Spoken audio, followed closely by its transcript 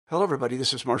Hello, everybody.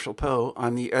 This is Marshall Poe.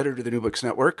 I'm the editor of the New Books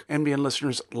Network. NBN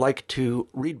listeners like to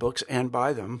read books and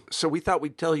buy them. So we thought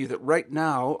we'd tell you that right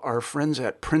now, our friends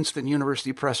at Princeton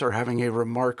University Press are having a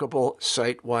remarkable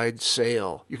site-wide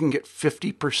sale. You can get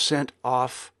 50%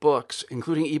 off books,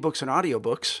 including ebooks and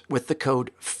audiobooks, with the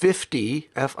code 50,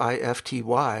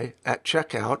 F-I-F-T-Y, at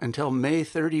checkout until May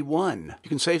 31. You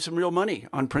can save some real money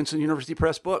on Princeton University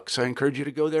Press books. I encourage you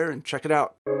to go there and check it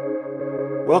out.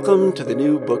 Welcome to the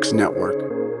New Books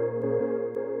Network.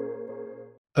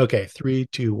 Okay, 3,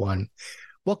 2, 1.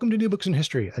 Welcome to New Books in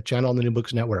History, a channel on the New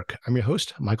Books Network. I'm your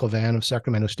host, Michael Vann of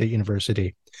Sacramento State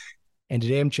University. And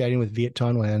today I'm chatting with Viet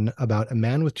Nguyen about A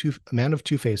Man of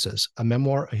Two Faces, a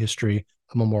memoir, a history,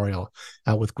 a memorial,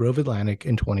 out with Grove Atlantic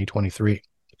in 2023.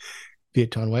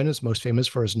 Viet Nguyen is most famous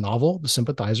for his novel, The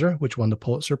Sympathizer, which won the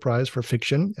Pulitzer Prize for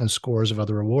Fiction and scores of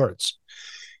other awards.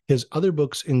 His other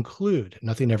books include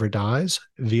Nothing Ever Dies,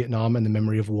 Vietnam and the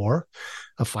Memory of War,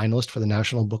 a finalist for the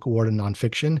National Book Award in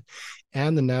Nonfiction,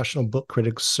 and the National Book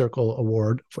Critics Circle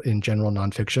Award in General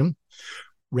Nonfiction,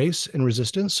 Race and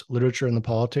Resistance, Literature and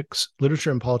Politics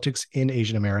in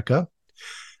Asian America,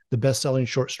 the best-selling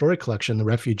short story collection, The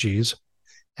Refugees,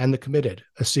 and The Committed,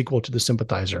 a sequel to The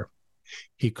Sympathizer.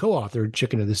 He co-authored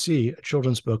Chicken of the Sea, a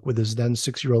children's book with his then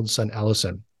 6-year-old son,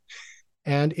 Allison.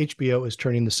 And HBO is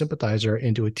turning The Sympathizer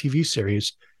into a TV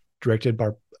series directed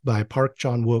by Park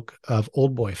Chan-wook of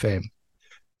Old Boy fame.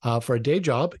 For a day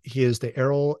job, he is the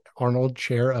Errol Arnold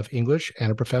Chair of English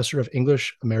and a professor of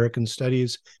English, American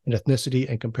Studies, and Ethnicity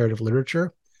and Comparative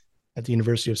Literature at the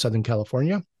University of Southern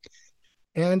California.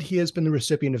 And he has been the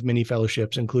recipient of many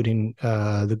fellowships, including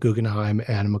the Guggenheim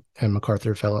and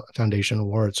MacArthur Foundation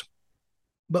Awards.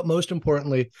 But most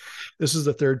importantly, this is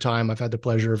the third time I've had the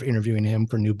pleasure of interviewing him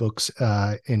for New Books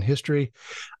in History.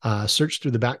 Searched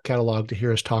through the back catalog to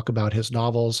hear us talk about his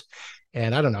novels.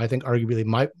 And I don't know, I think arguably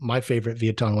my favorite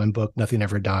Viet Nguyen book, Nothing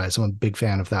Ever Dies. I'm a big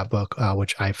fan of that book,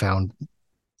 which I found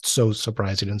so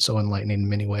surprising and so enlightening in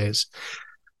many ways.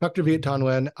 Dr. Viet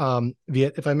Nguyen,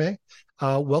 Viet, if I may,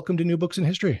 welcome to New Books in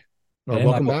History, or Hey,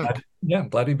 welcome Michael. back. Yeah,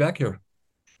 glad to be back here.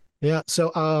 Yeah,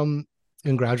 so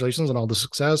congratulations on all the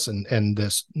success and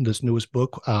this newest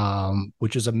book,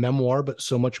 which is a memoir, but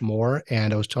so much more.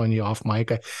 And I was telling you off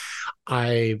mic,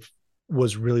 I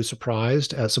was really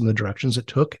surprised at some of the directions it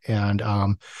took, and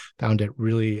found it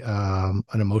really an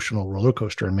emotional roller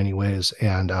coaster in many ways,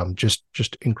 and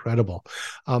just incredible.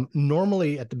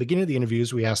 Normally, at the beginning of the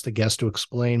interviews, we ask the guests to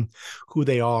explain who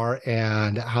they are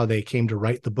and how they came to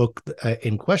write the book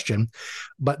in question.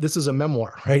 But this is a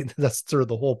memoir, right? That's sort of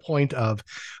the whole point of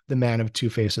The Man of Two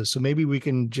Faces. So maybe we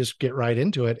can just get right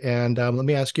into it. And let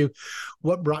me ask you,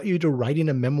 what brought you to writing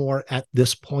a memoir at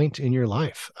this point in your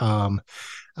life?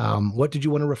 What did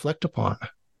you want to reflect upon?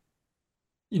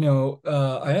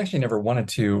 I actually never wanted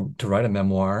to write a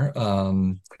memoir.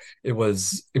 It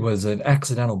was an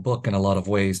accidental book in a lot of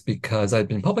ways because I'd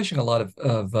been publishing a lot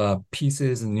of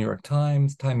pieces in the New York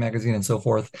Times, Time Magazine, and so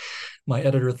forth. My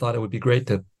editor thought it would be great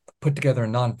to put together a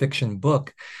nonfiction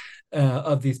book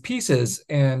of these pieces,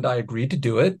 and I agreed to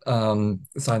do it.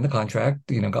 Signed the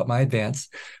contract, got my advance,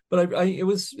 but it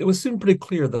was soon pretty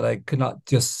clear that I could not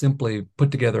just simply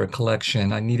put together a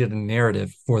collection. I needed a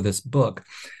narrative for this book,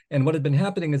 and what had been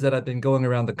happening is that I've been going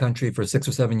around the country for 6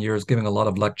 or 7 years, giving a lot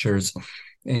of lectures,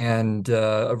 and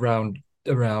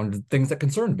around things that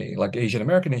concerned me, like Asian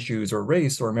American issues or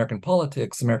race or American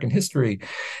politics, American history.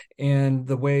 And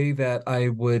the way that I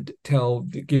would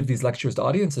give these lectures to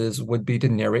audiences would be to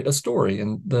narrate a story.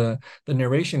 And the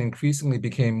narration increasingly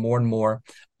became more and more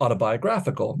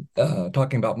autobiographical,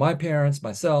 talking about my parents,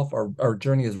 myself, our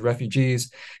journey as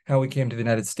refugees, how we came to the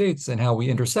United States, and how we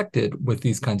intersected with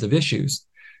these kinds of issues.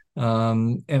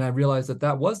 And I realized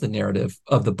that was the narrative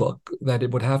of the book, that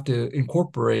it would have to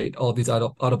incorporate all of these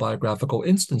autobiographical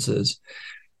instances.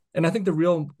 And I think the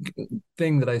real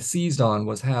thing that I seized on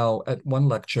was how at one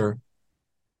lecture,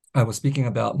 I was speaking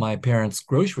about my parents'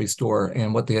 grocery store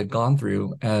and what they had gone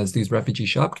through as these refugee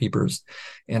shopkeepers.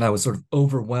 And I was sort of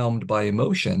overwhelmed by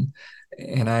emotion.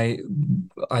 And I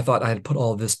thought I had put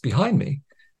all of this behind me.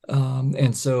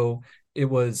 And so it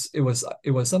was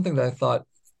something that I thought,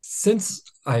 since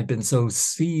I'd been so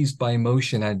seized by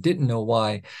emotion, I didn't know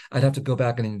why, I'd have to go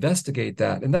back and investigate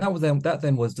that. And that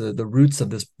then was the roots of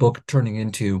this book turning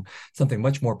into something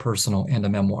much more personal and a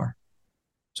memoir.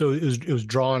 So it was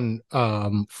drawn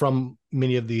from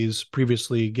many of these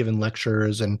previously given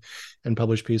lectures and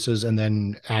published pieces, and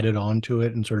then added on to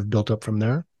it and sort of built up from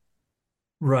there.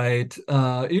 Right.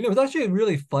 It was actually a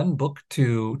really fun book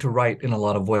to write in a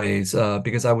lot of ways,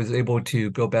 because I was able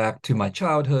to go back to my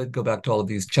childhood, go back to all of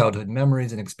these childhood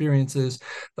memories and experiences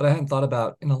that I hadn't thought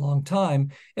about in a long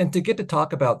time, and to get to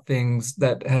talk about things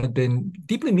that had been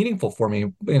deeply meaningful for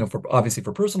me, for obviously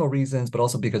for personal reasons, but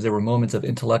also because there were moments of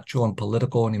intellectual and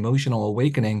political and emotional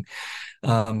awakening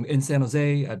in San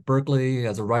Jose, at Berkeley,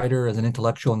 as a writer, as an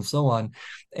intellectual, and so on.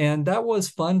 And that was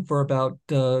fun for about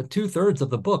 2/3 of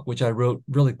the book, which I wrote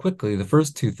really quickly, the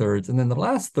first 2/3. And then the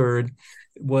last third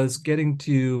was getting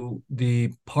to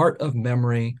the part of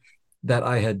memory that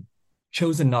I had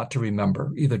chosen not to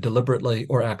remember, either deliberately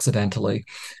or accidentally.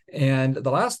 And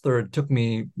the last third took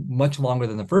me much longer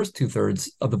than the first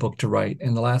 2/3 of the book to write.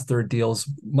 And the last third deals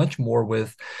much more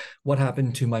with what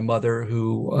happened to my mother,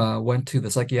 who went to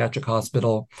the psychiatric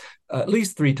hospital at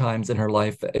least 3 times in her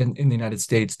life in the United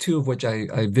States, two of which I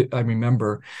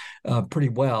remember pretty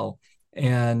well.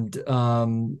 And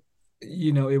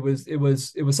it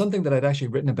was something that I'd actually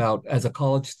written about as a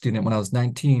college student when I was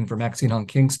 19 for Magazine on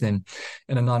Kingston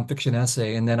in a nonfiction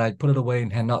essay. And then I put it away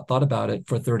and had not thought about it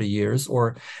for 30 years.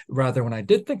 Or rather, when I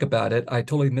did think about it, I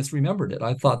totally misremembered it.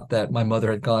 I thought that my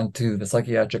mother had gone to the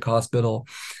psychiatric hospital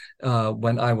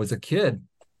when I was a kid.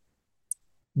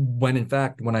 When in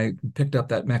fact, when I picked up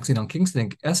that Maxine on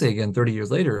Kingston essay again 30 years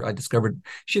later, I discovered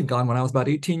she had gone when I was about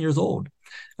 18 years old.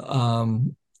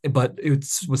 But it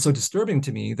was so disturbing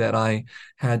to me that I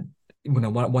had,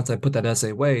 once I put that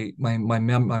essay away, my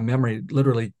memory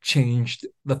literally changed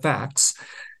the facts.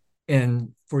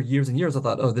 And for years and years, I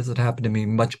thought, oh, this had happened to me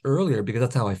much earlier, because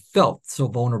that's how I felt, so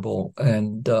vulnerable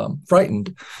and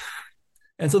frightened.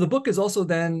 And so the book is also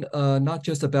then not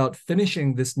just about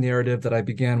finishing this narrative that I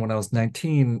began when I was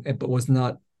 19, but was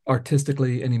not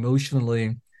artistically and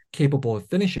emotionally capable of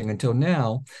finishing until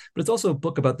now. But it's also a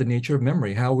book about the nature of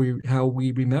memory, how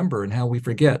we remember and how we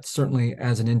forget, certainly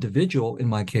as an individual in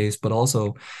my case, but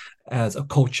also as a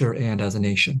culture and as a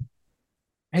nation.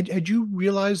 Had you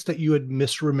realized that you had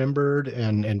misremembered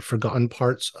and forgotten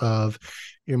parts of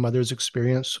your mother's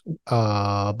experience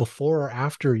before or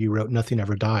after you wrote Nothing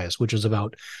Ever Dies, which is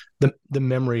about the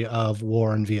memory of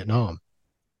war in Vietnam?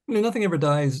 Nothing Ever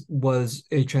Dies was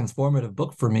a transformative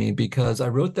book for me, because I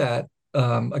wrote that,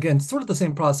 again, sort of the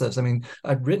same process. I mean,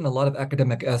 I'd written a lot of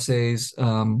academic essays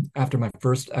after my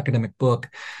first academic book,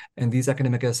 and these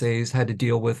academic essays had to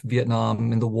deal with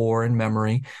Vietnam and the war and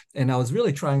memory. And I was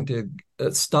really trying to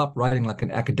stop writing like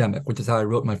an academic, which is how I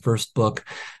wrote my first book,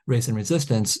 Race and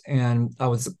Resistance. And I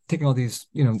was taking all these,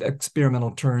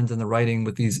 experimental turns in the writing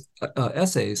with these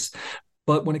essays.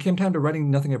 But when it came time to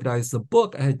writing Nothing Ever Dies, the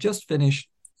book, I had just finished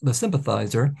The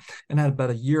Sympathizer and had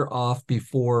about a year off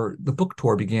before the book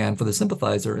tour began for The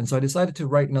Sympathizer. And so I decided to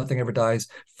write Nothing Ever Dies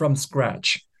from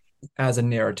scratch as a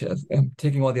narrative, and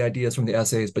taking all the ideas from the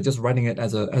essays, but just writing it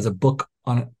as a book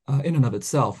on in and of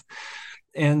itself.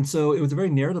 And so it was a very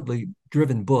narratively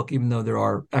driven book, even though there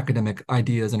are academic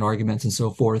ideas and arguments and so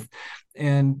forth.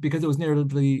 And because it was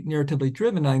narratively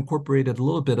driven, I incorporated a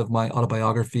little bit of my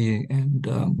autobiography and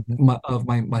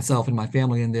myself and my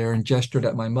family in there, and gestured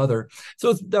at my mother.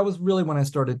 So that was really when I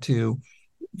started to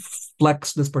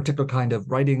flex this particular kind of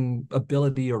writing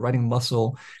ability or writing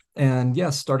muscle, and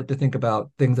yes, started to think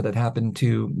about things that had happened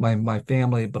to my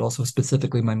family, but also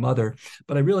specifically my mother.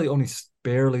 But I really only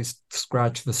barely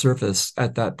scratched the surface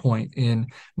at that point in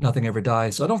Nothing Ever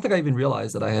Dies. So I don't think I even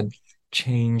realized that I had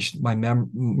changed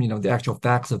the actual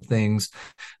facts of things.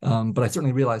 But I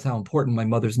certainly realized how important my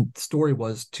mother's story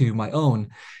was to my own.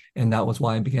 And that was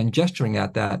why I began gesturing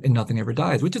at that in Nothing Ever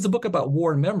Dies, which is a book about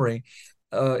war and memory,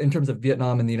 in terms of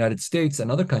Vietnam and the United States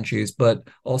and other countries, but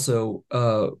also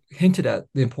hinted at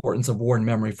the importance of war and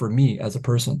memory for me as a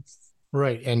person.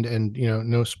 Right. And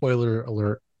no spoiler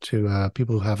alert to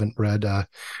people who haven't read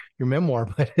your memoir,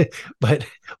 but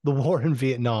the war in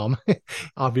Vietnam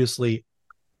obviously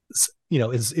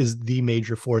is the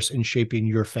major force in shaping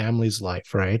your family's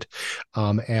life, right?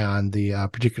 And the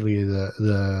particularly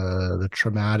the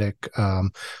traumatic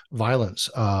violence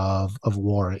of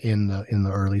war in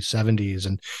the early 70s,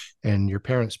 and your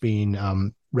parents being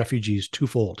refugees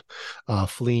twofold,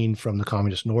 fleeing from the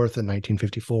communist North in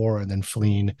 1954 and then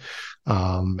fleeing in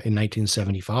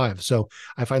 1975. So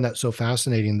I find that so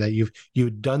fascinating that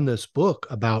you've done this book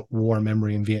about war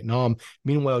memory in Vietnam.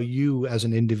 Meanwhile, you as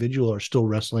an individual are still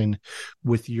wrestling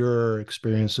with your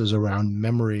experiences around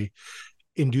memory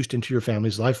induced into your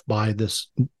family's life by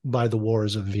the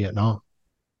wars of Vietnam.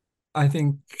 I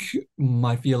think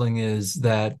my feeling is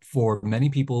that for many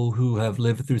people who have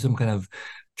lived through some kind of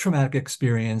traumatic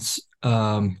experience,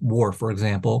 war, for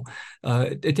example,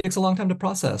 it takes a long time to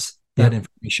process Yeah. that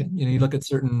information. You look at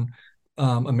certain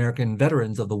American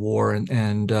veterans of the war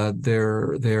and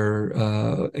their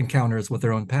encounters with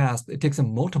their own past. It takes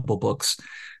them multiple books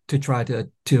to try to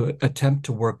attempt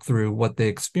to work through what they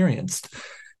experienced.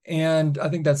 And I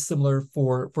think that's similar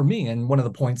for me. And one of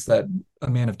the points that A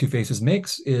Man of Two Faces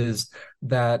makes is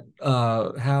that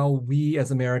how we as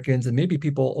Americans and maybe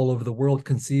people all over the world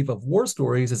conceive of war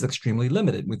stories is extremely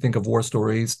limited. We think of war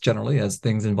stories generally as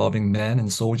things involving men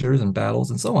and soldiers and battles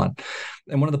and so on.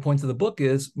 And one of the points of the book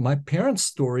is my parents'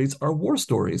 stories are war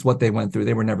stories, what they went through.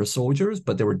 They were never soldiers,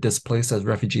 but they were displaced as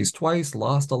refugees twice,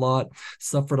 lost a lot,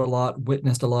 suffered a lot,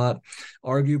 witnessed a lot,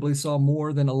 arguably saw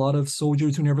more than a lot of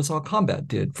soldiers who never saw combat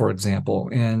did, for example.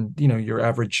 And, your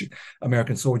average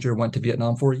American soldier went to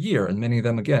Vietnam for a year, and many of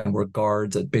them, again, were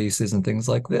guards at bases and things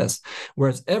like this.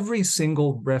 Whereas every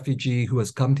single refugee who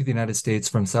has come to the United States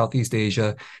from Southeast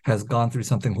Asia has gone through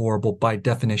something horrible by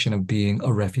definition of being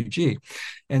a refugee.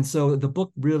 And so the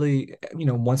book really,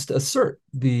 wants to assert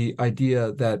the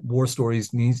idea that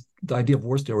the idea of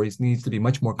war stories needs to be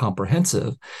much more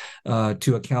comprehensive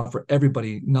to account for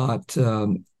everybody not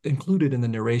included in the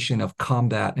narration of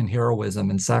combat and heroism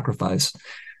and sacrifice.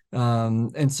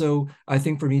 And so I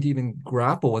think for me to even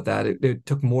grapple with that, it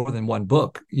took more than one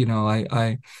book.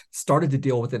 I started to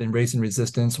deal with it in Race and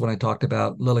Resistance when I talked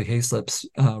about Lily Hayslip's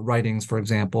writings, for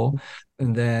example.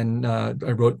 And then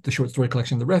I wrote the short story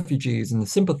collection, The Refugees and The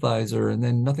Sympathizer, and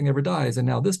then Nothing Ever Dies, and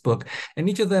now this book. And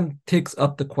each of them takes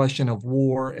up the question of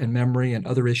war and memory and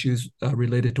other issues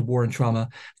related to war and trauma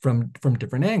from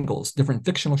different angles, different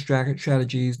fictional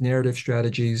strategies, narrative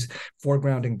strategies,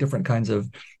 foregrounding different kinds of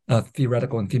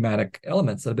theoretical and thematic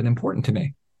elements that have been important to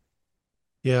me.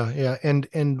 Yeah.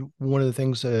 And one of the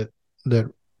things that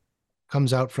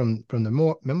comes out from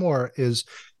the memoir is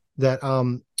that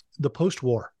the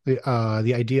post-war,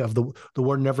 the idea of the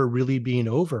war never really being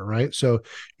over, right? So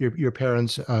your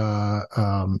parents,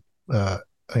 as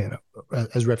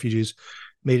refugees,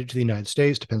 made it to the United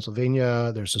States, to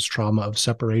Pennsylvania. There's this trauma of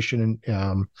separation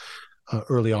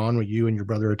early on, where you and your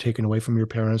brother are taken away from your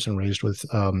parents and raised with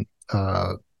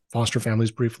foster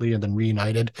families briefly, and then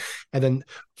reunited, and then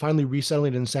finally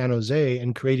resettling in San Jose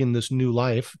and creating this new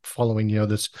life following,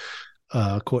 this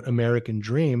quote American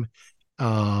dream,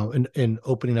 and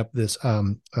opening up this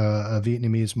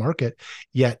Vietnamese market.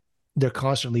 Yet they're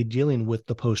constantly dealing with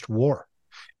the post-war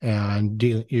and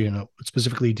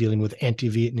specifically dealing with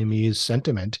anti-Vietnamese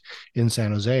sentiment in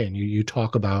San Jose. And you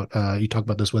talk about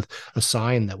this with a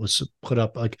sign that was put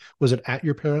up, like, was it at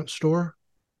your parents' store?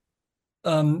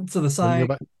 So the sign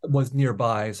was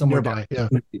nearby, somewhere nearby.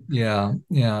 Yeah.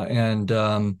 And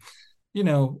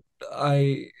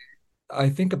I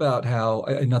think about how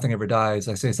Nothing Ever Dies.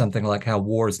 I say something like how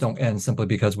wars don't end simply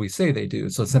because we say they do.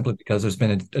 So simply because there's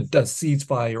been a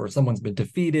ceasefire or someone's been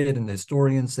defeated, and the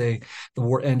historians say the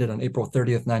war ended on April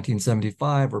 30th,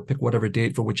 1975, or pick whatever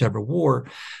date for whichever war.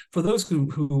 For those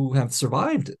who have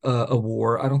survived a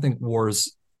war, I don't think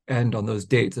wars end on those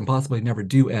dates, and possibly never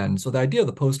do end. So the idea of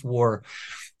the post-war,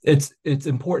 it's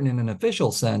important in an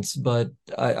official sense, but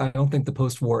I don't think the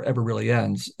post-war ever really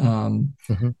ends.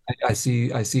 I see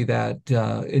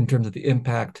that in terms of the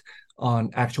impact on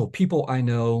actual people I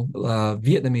know,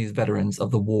 Vietnamese veterans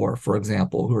of the war, for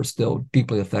example, who are still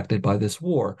deeply affected by this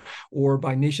war, or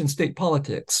by nation state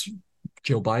politics.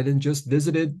 Joe Biden just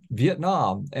visited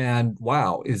Vietnam, and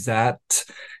wow, is that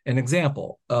an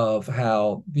example of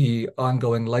how the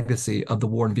ongoing legacy of the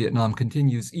war in Vietnam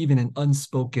continues, even in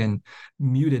unspoken,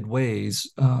 muted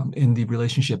ways, in the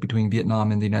relationship between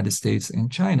Vietnam and the United States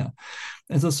and China.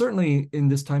 And so certainly in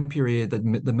this time period that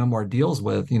the memoir deals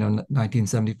with,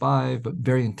 1975, but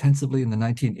very intensively in the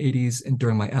 1980s and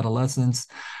during my adolescence,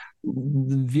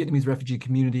 the Vietnamese refugee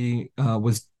community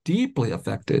was deeply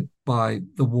affected by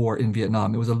the war in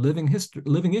Vietnam. It was a living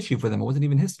issue for them. It wasn't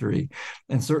even history.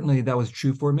 And certainly that was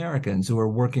true for Americans who were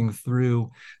working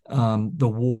through the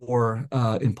war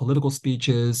in political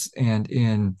speeches and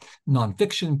in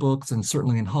nonfiction books, and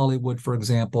certainly in Hollywood, for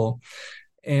example.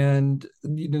 And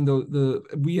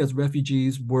we as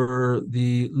refugees were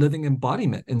the living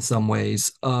embodiment in some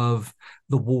ways of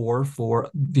the war for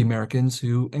the Americans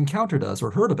who encountered us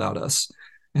or heard about us.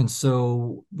 And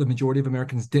so the majority of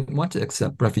Americans didn't want to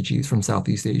accept refugees from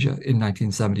Southeast Asia in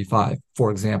 1975, for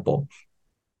example.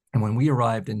 And when we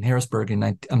arrived in Harrisburg in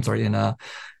San Jose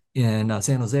in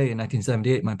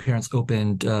 1978, my parents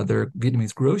opened their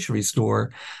Vietnamese grocery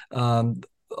store.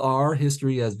 Our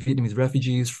history as Vietnamese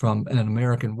refugees from an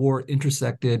American war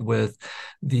intersected with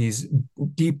these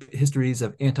deep histories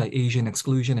of anti-Asian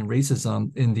exclusion and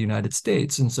racism in the United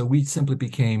States. And so we simply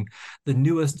became the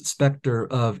newest specter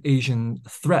of Asian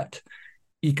threat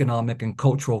economic and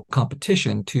cultural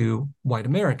competition to white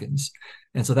Americans.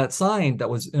 And so that sign that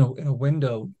was in a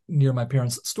window near my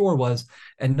parents' store was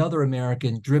another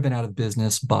American driven out of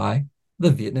business by the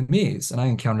Vietnamese. And I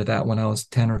encountered that when I was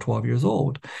 10 or 12 years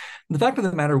old. And the fact of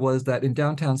the matter was that in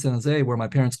downtown San Jose, where my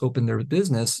parents opened their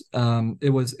business,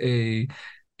 it was a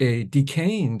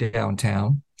decaying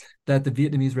downtown that the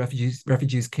Vietnamese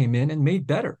refugees came in and made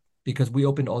better because we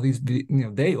opened all these,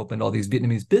 they opened all these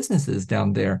Vietnamese businesses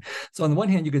down there. So on the one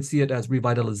hand, you could see it as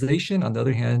revitalization. On the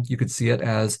other hand, you could see it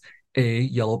as a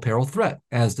yellow peril threat,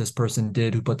 as this person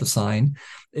did who put the sign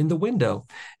in the window.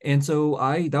 And so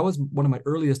that was one of my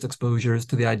earliest exposures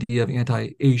to the idea of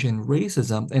anti-Asian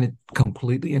racism, and it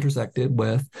completely intersected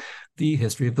with the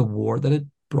history of the war that had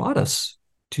brought us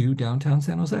to downtown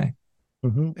San Jose.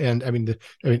 Mm-hmm. And I mean,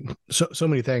 so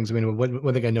many things. I mean,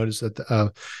 one thing I noticed that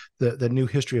the new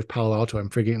history of Palo Alto, I'm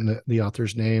forgetting the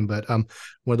author's name, but one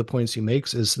of the points he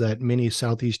makes is that many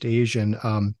Southeast Asian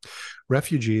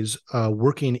refugees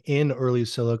working in early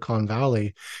Silicon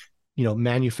Valley,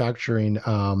 manufacturing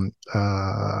what do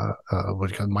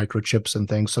you call microchips and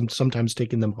things, sometimes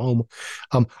taking them home,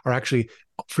 are actually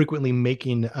frequently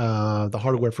making the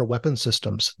hardware for weapon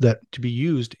systems that to be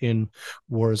used in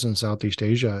wars in Southeast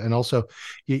Asia. And also,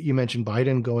 you mentioned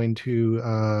Biden going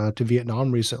to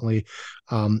Vietnam recently.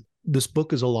 This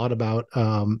book is a lot about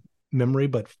memory,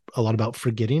 but a lot about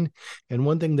forgetting. And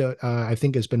one thing that I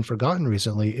think has been forgotten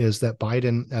recently is that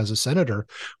Biden, as a senator,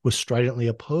 was stridently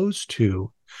opposed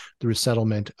to the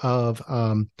resettlement of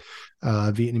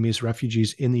Vietnamese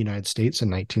refugees in the United States in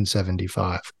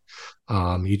 1975.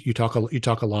 You talk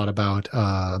a lot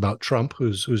about Trump,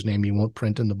 whose name you won't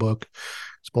print in the book.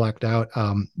 It's blacked out.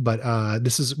 But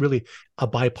this is really a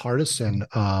bipartisan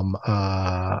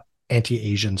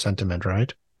anti-Asian sentiment,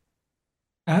 right?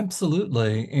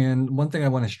 Absolutely. And one thing I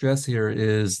want to stress here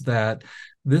is that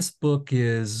this book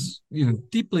is,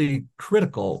 deeply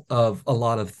critical of a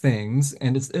lot of things,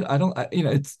 and it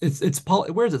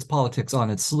wears its politics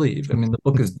on its sleeve. I mean, the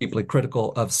book is deeply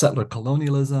critical of settler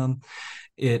colonialism.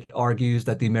 It argues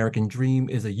that the American dream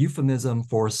is a euphemism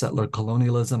for settler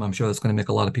colonialism. I'm sure that's going to make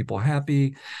a lot of people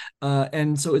happy.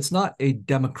 And so it's not a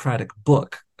democratic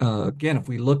book. Again, if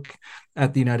we look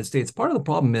at the United States, part of the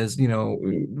problem is,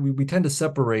 we tend to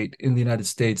separate in the United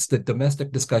States the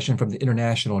domestic discussion from the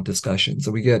international discussion.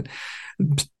 So we get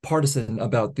partisan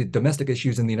about the domestic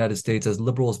issues in the United States as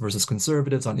liberals versus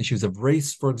conservatives on issues of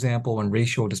race, for example, and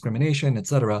racial discrimination, et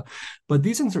cetera. But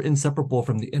these things are inseparable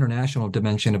from the international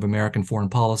dimension of American foreign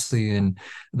policy and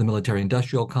the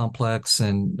military-industrial complex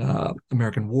and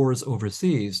American wars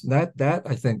overseas. That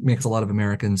I think makes a lot of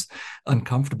Americans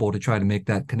uncomfortable to try to make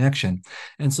that connection.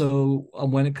 And so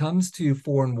when it comes to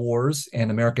foreign wars and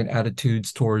American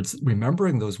attitudes towards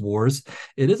remembering those wars,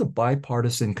 it is a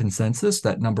bipartisan consensus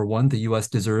that, number one, the U.S.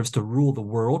 deserves to rule the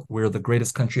world. We're the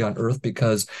greatest country on earth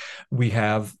because we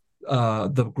have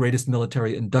the greatest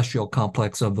military industrial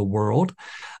complex of the world.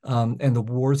 And the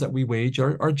wars that we wage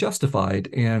are justified.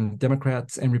 And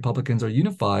Democrats and Republicans are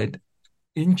unified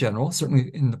in general, certainly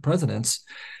in the president's,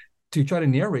 to try to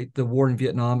narrate the war in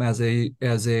Vietnam as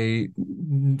a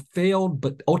failed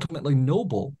but ultimately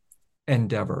noble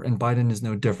endeavor, and Biden is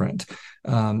no different.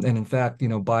 And in fact,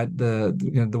 by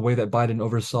the way that Biden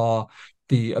oversaw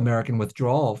the American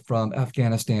withdrawal from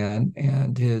Afghanistan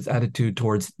and his attitude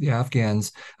towards the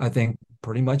Afghans, I think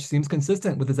pretty much seems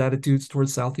consistent with his attitudes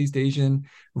towards Southeast Asian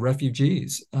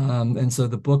refugees. And so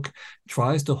the book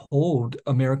tries to hold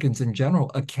Americans in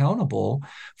general accountable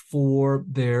for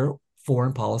their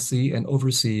foreign policy and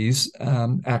overseas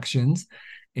actions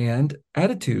and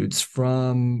attitudes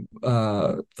from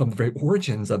the very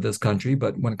origins of this country.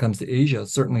 But when it comes to Asia,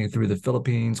 certainly through the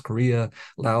Philippines, Korea,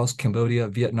 Laos, Cambodia,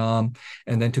 Vietnam,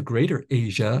 and then to greater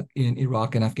Asia in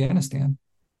Iraq and Afghanistan.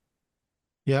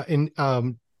 Yeah, in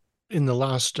the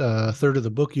last third of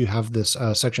the book, you have this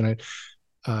section.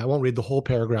 I won't read the whole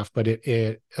paragraph, but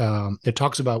it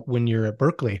talks about when you're at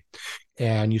Berkeley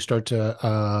and you start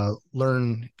to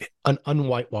learn an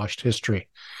unwhitewashed history.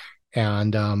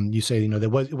 And you say,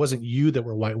 it wasn't you that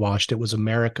were whitewashed; it was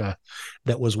America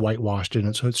that was whitewashed in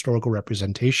its historical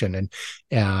representation,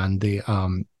 and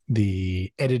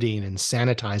the editing and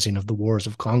sanitizing of the wars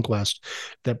of conquest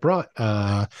that brought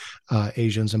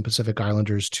Asians and Pacific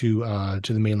Islanders to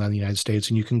the mainland United States.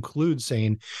 And you conclude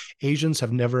saying, Asians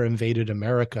have never invaded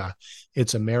America;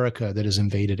 it's America that has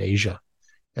invaded Asia.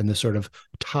 And this sort of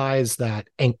ties that,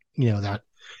 that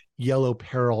yellow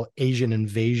peril Asian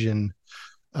invasion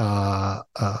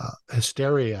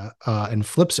hysteria and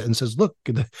flips it and says, look,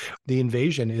 the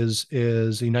invasion is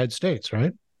the United States,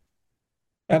 right?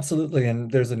 Absolutely,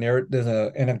 and there's an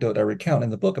anecdote I recount in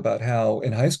the book about how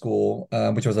in high school,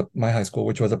 my high school,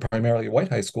 which was a primarily white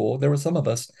high school, there were some of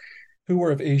us who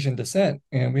were of Asian descent,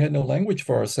 and we had no language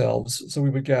for ourselves. So we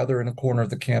would gather in a corner of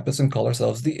the campus and call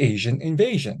ourselves the Asian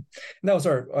Invasion. And that was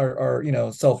our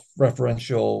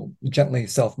self-referential, gently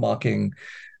self-mocking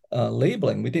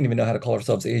labeling. We didn't even know how to call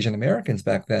ourselves Asian Americans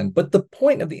back then. But the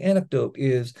point of the anecdote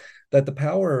is that the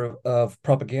power of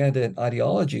propaganda and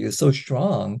ideology is so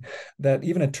strong that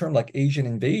even a term like Asian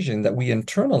invasion that we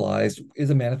internalize is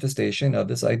a manifestation of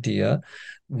this idea,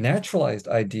 naturalized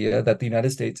idea that the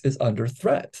United States is under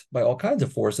threat by all kinds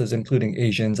of forces, including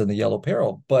Asians and the Yellow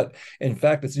Peril. But in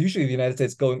fact, it's usually the United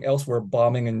States going elsewhere,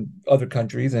 bombing in other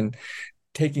countries and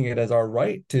taking it as our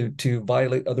right to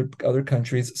violate other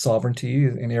countries' sovereignty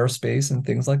in airspace and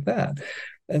things like that.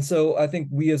 And so I think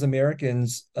we as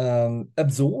Americans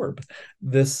absorb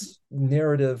this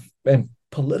narrative and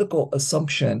political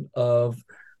assumption of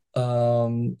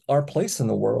our place in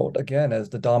the world, again, as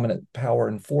the dominant power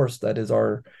and force that is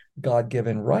our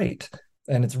God-given right.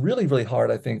 And it's really, really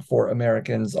hard, I think, for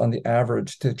Americans on the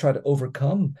average to try to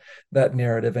overcome that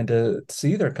narrative and to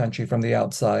see their country from the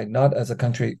outside, not as a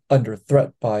country under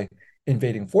threat by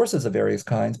invading forces of various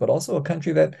kinds, but also a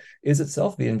country that is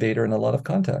itself the invader in a lot of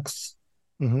contexts.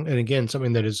 Mm-hmm. And again,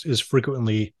 something that is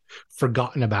frequently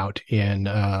forgotten about in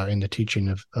the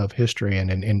teaching of history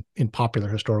and in popular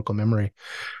historical memory.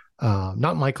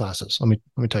 Not in my classes. Let me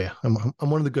tell you, I'm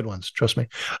one of the good ones. Trust me.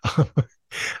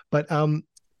 But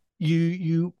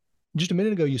you just a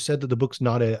minute ago you said that the book's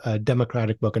not a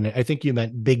democratic book, and I think you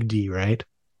meant big D, right?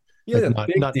 Like Yeah,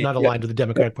 big not deal. not Yeah. aligned with the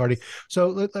Democratic Party. So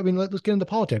let's get into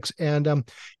politics. And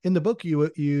in the book,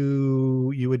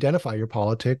 you identify your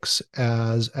politics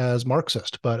as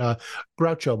Marxist, but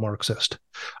Groucho Marxist.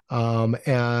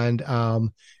 And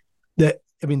that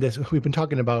we've been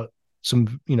talking about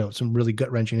some really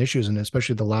gut wrenching issues, and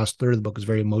especially the last third of the book is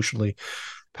very emotionally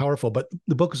powerful, but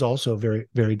the book is also very,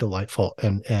 very delightful,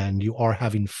 and you are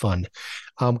having fun.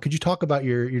 Could you talk about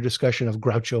your discussion of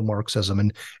Groucho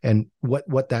Marxism and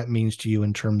what that means to you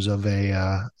in terms of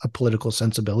a political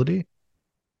sensibility?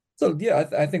 So yeah,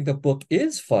 I think the book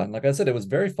is fun. Like I said, it was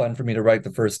very fun for me to write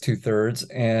the first two thirds,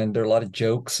 and there are a lot of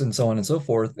jokes and so on and so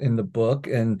forth in the book,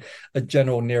 and a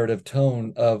general narrative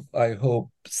tone of, I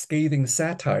hope, scathing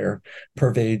satire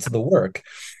pervades the work.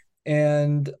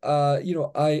 And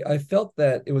I felt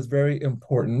that it was very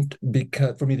important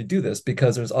because for me to do this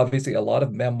because there's obviously a lot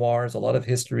of memoirs, a lot of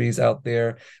histories out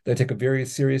there that take a very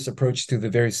serious approach to the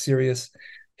very serious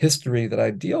history that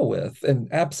I deal with, and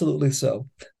absolutely so.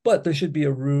 But there should be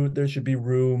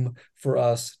room for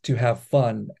us to have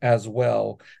fun as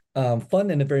well. Fun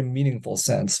in a very meaningful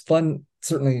sense. Fun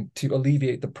certainly to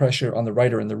alleviate the pressure on the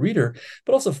writer and the reader,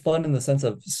 but also fun in the sense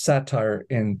of satire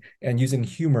and using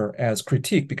humor as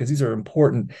critique, because these are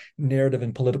important narrative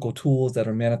and political tools that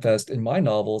are manifest in my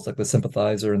novels, like The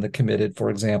Sympathizer and The Committed, for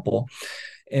example.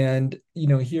 And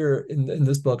here in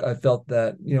this book, I felt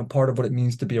that part of what it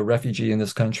means to be a refugee in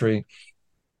this country,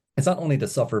 it's not only to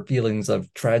suffer feelings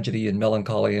of tragedy and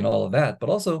melancholy and all of that, but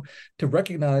also to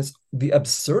recognize the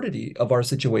absurdity of our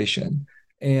situation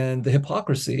and the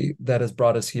hypocrisy that has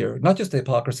brought us here. Not just the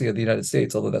hypocrisy of the United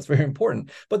States, although that's very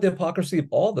important, but the hypocrisy of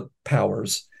all the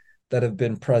powers that have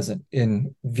been present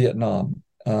in Vietnam,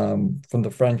 from the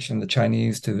French and the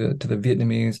Chinese to the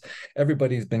Vietnamese.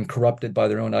 Everybody's been corrupted by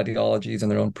their own ideologies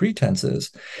and their own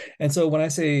pretenses. And so when I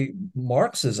say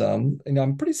Marxism,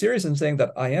 I'm pretty serious in saying that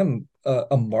I am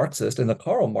a Marxist in the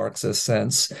Karl Marxist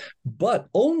sense, but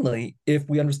only if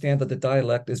we understand that the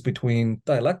dialectic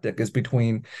is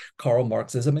between Karl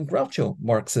Marxism and Groucho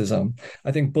Marxism.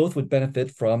 I think both would benefit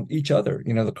from each other.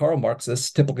 The Karl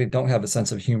Marxists typically don't have a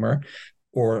sense of humor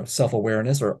or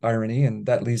self-awareness or irony, and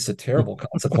that leads to terrible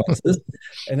consequences.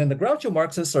 And then the Groucho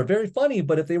Marxists are very funny,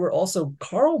 but if they were also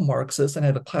Karl Marxists and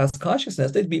had a class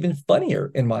consciousness, they'd be even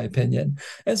funnier, in my opinion.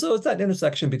 And so it's that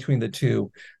intersection between the two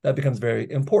that becomes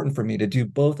very important for me to do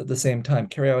both at the same time,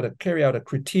 carry out a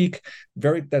critique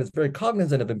that is very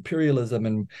cognizant of imperialism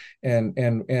and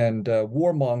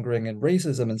warmongering and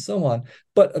racism and so on,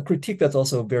 but a critique that's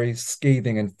also very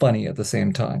scathing and funny at the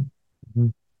same time.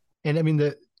 Mhm. And I mean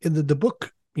the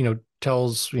book,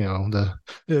 tells the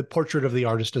portrait of the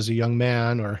artist as a young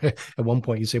man, or at one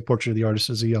point you say portrait of the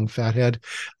artist as a young fathead,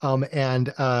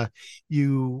 and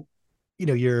you're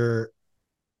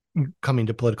coming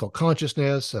to political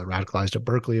consciousness, radicalized at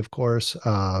Berkeley, of course,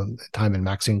 time in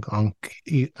Maxine Hong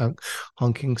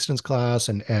Kingston's class,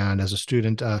 and as a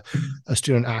student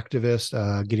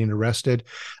activist, getting arrested.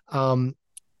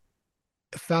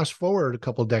 Fast forward a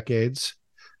couple decades,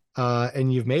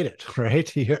 and you've made it,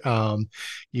 right?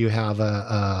 You have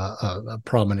a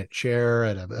prominent chair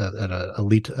at a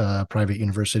elite private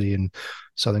university in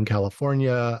Southern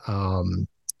California,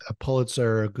 a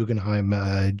Pulitzer, a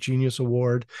Guggenheim Genius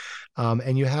Award,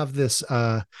 and you have this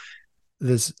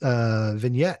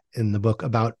vignette in the book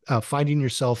about finding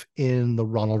yourself in the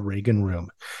Ronald Reagan room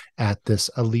at this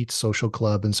elite social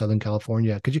club in Southern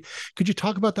California. Could you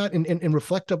talk about that and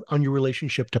reflect on your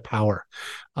relationship to power?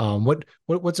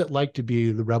 What's it like to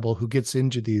be the rebel who gets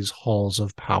into these halls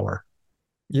of power?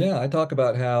 Yeah, I talk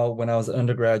about how when I was an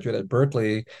undergraduate at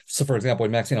Berkeley, so for example,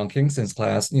 in Maxine on Kingston's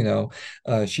class,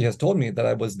 she has told me that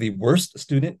I was the worst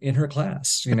student in her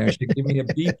class. She gave me a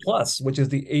B plus, which is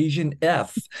the Asian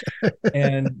F.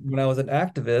 And when I was an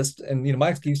activist, and my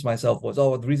excuse to myself was,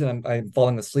 oh, the reason I'm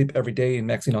falling asleep every day in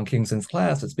Maxine on Kingston's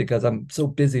class is because I'm so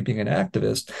busy being an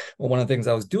activist. Well, one of the things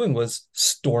I was doing was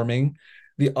storming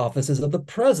the offices of the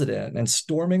president and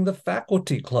storming the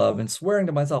faculty club and swearing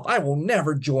to myself, I will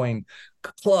never join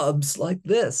clubs like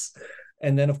this.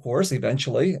 And then, of course,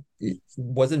 eventually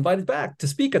was invited back to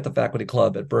speak at the faculty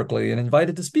club at Berkeley and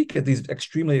invited to speak at these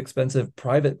extremely expensive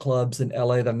private clubs in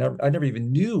LA that I never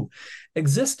even knew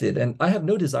existed. And I have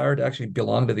no desire to actually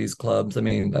belong to these clubs. I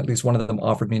mean, at least one of them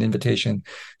offered me an invitation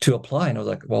to apply. And I was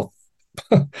like, well,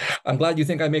 I'm glad you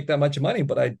think I make that much money,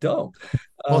 but I don't.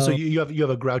 Also, you have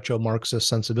a Groucho Marxist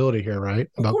sensibility here, right?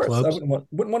 Of About course, I clubs.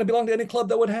 wouldn't want to belong to any club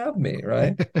that would have me,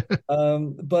 right?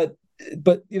 But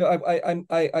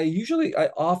I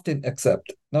often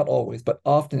accept, not always, but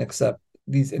often accept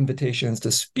these invitations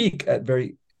to speak at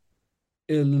very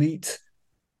elite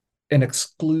and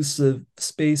exclusive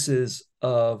spaces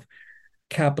of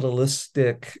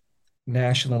capitalistic,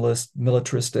 nationalist,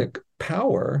 militaristic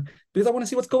power because I want to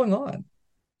see what's going on.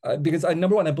 Because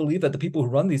number one, I believe that the people who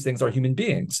run these things are human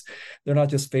beings. They're not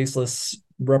just faceless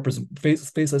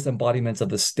embodiments of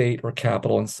the state or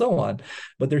capital and so on,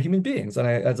 but they're human beings. And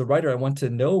as a writer, I want to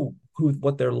know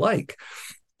what they're like,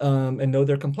 and know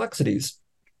their complexities.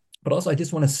 But also, I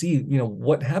just want to see,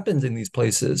 what happens in these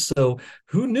places. So,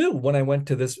 who knew when I went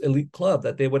to this elite club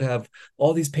that they would have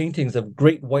all these paintings of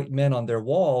great white men on their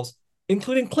walls,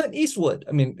 including Clint Eastwood?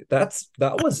 I mean, that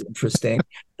was interesting.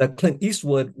 That Clint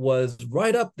Eastwood was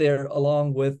right up there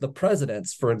along with the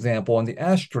presidents, for example, and the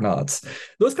astronauts.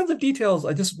 Those kinds of details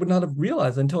I just would not have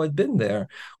realized until I'd been there.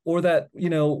 Or that,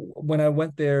 when I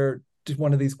went there to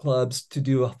one of these clubs to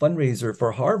do a fundraiser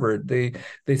for Harvard, they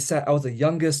sat, I was the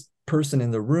youngest person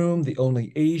in the room, the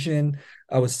only Asian.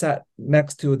 I was sat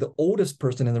next to the oldest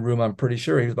person in the room. I'm pretty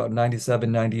sure he was about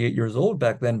 97, 98 years old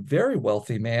back then, very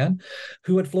wealthy man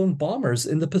who had flown bombers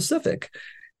in the Pacific.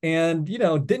 And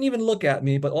didn't even look at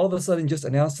me, but all of a sudden just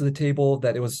announced to the table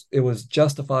that it was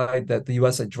justified that the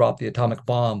US had dropped the atomic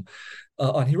bomb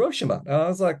on Hiroshima. And I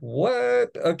was like, what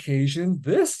occasion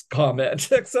this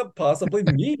comment, except possibly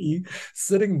me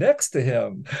sitting next to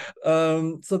him?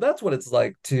 So that's what it's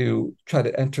like to try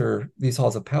to enter these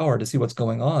halls of power to see what's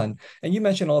going on. And you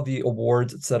mentioned all the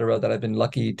awards, et cetera, that I've been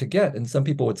lucky to get. And some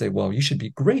people would say, well, you should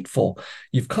be grateful.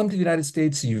 You've come to the United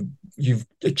States, you've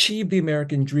achieved the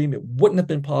American dream. It wouldn't have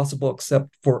been possible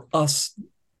except for us,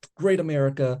 great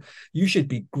America. You should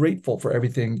be grateful for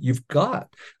everything you've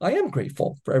got. I am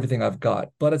grateful for everything I've got.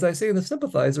 But as I say in The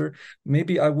Sympathizer,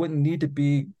 maybe I wouldn't need to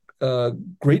be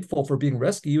grateful for being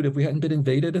rescued if we hadn't been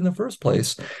invaded in the first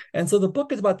place. And so the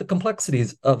book is about the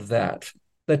complexities of that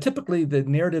typically the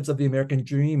narratives of the American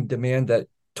dream demand that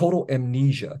total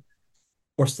amnesia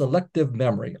or selective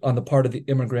memory on the part of the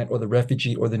immigrant or the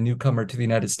refugee or the newcomer to the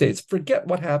United States. Forget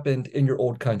what happened in your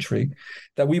old country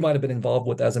that we might have been involved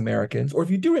with as Americans. Or if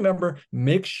you do remember,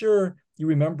 make sure you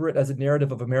remember it as a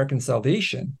narrative of American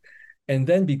salvation and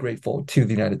then be grateful to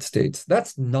the United States.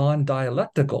 That's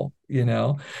non-dialectical,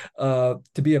 To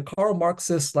be a Karl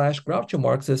Marxist / Groucho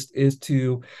Marxist is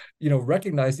to,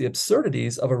 recognize the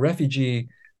absurdities of a refugee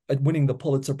winning the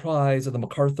Pulitzer Prize or the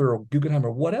MacArthur or Guggenheim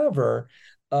or whatever,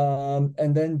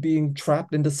 and then being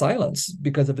trapped into silence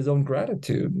because of his own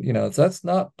gratitude. So that's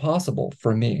not possible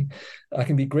for me. I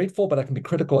can be grateful, but I can be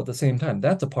critical at the same time.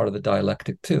 That's a part of the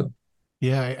dialectic too.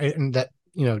 Yeah, and that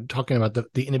talking about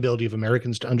the inability of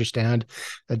Americans to understand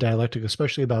the dialectic,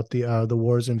 especially about the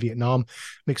wars in Vietnam,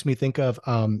 makes me think of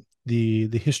the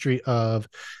history of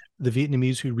the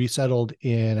Vietnamese who resettled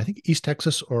in, I think, East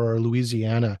Texas or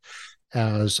Louisiana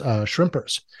as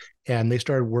shrimpers. And they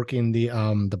started working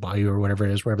the bayou or whatever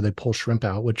it is, wherever they pull shrimp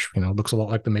out, which looks a lot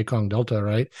like the Mekong Delta,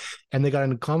 right? And they got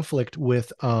in conflict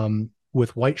with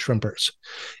white shrimpers,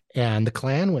 and the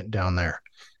Klan went down there,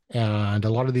 and a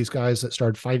lot of these guys that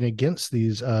started fighting against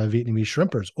these Vietnamese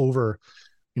shrimpers over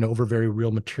very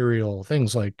real material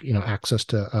things like access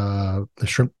to the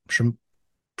shrimp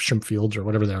shrimp fields or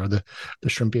whatever they are, the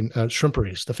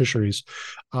shrimperies, the fisheries.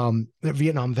 They're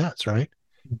Vietnam vets, right?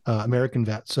 American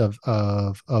vets of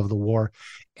the war,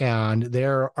 and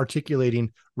they're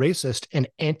articulating racist and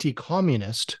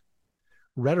anti-communist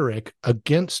rhetoric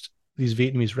against these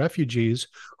Vietnamese refugees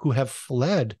who have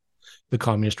fled the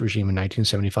communist regime in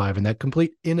 1975, and that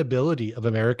complete inability of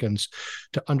Americans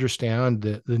to understand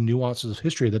the nuances of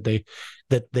history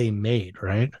that they made,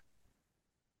 right?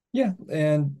 Yeah,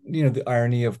 and the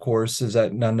irony, of course, is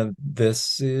that none of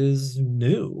this is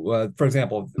new. For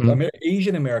example, Mm-hmm.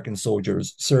 Asian American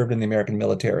soldiers served in the American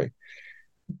military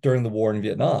during the war in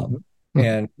Vietnam. Mm-hmm.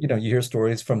 And you hear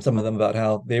stories from some of them about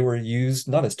how they were used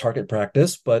not as target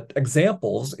practice, but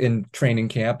examples in training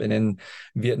camp and in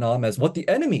Vietnam as what the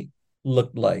enemy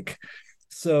looked like.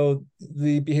 So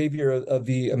the behavior of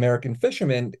the American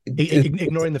fishermen is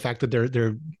Ignoring the fact that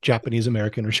they're Japanese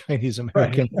American or Chinese right.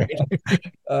 American,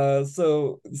 right?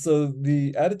 So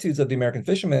the attitudes of the American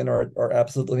fishermen are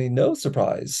absolutely no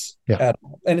surprise Yeah. at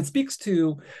all, and it speaks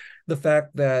to the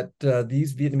fact that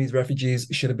these Vietnamese refugees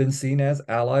should have been seen as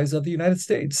allies of the United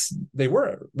States. They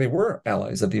were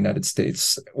allies of the United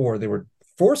States, or they were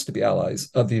forced to be allies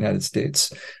of the United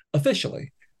States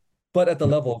officially. But at the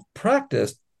level of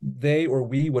practice, they or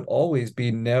we would always be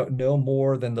no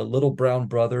more than the little brown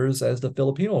brothers as the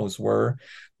Filipinos were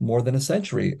more than a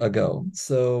century ago.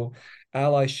 So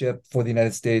allyship for the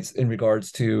United States in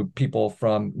regards to people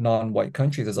from non-white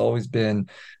countries has always been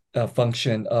a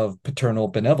function of paternal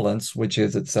benevolence, which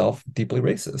is itself deeply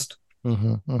racist.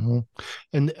 Mm-hmm, mm-hmm.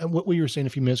 And what you were saying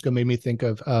a few minutes ago made me think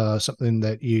of something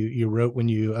that you wrote when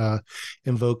you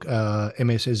invoke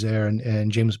Aimé Césaire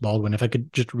and James Baldwin. If I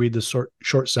could just read this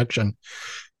short section,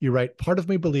 you write, "Part of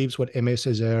me believes what Aimé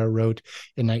Césaire wrote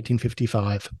in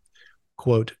 1955.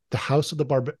 Quote,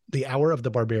 the hour of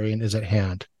the barbarian is at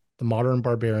hand. The modern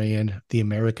barbarian, the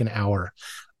American hour.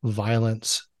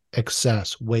 Violence,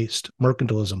 excess, waste,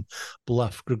 mercantilism,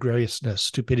 bluff, gregariousness,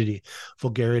 stupidity,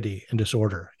 vulgarity, and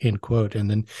disorder," end quote.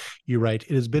 And then you write,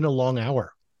 "It has been a long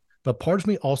hour, but part of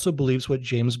me also believes what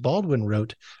James Baldwin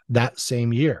wrote that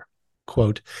same year.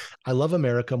 Quote, I love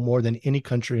America more than any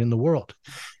country in the world.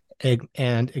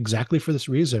 And exactly for this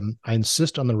reason, I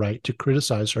insist on the right to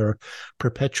criticize her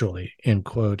perpetually," end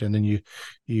quote. And then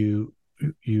you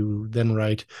then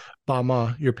write,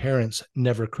 "Bama, your parents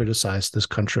never criticized this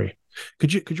country."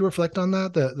 Could you reflect on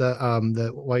that?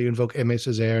 The why you invoke Aimé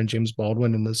Césaire and James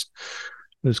Baldwin in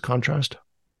this contrast?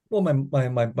 Well,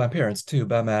 my parents too,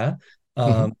 Bama.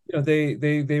 Mm-hmm.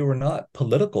 They were not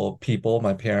political people,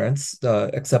 my parents,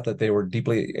 except that they were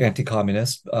deeply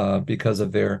anti-communist because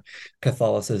of their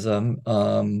Catholicism.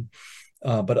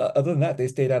 But other than that, they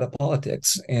stayed out of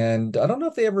politics. And I don't know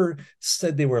if they ever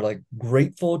said they were like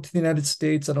grateful to the United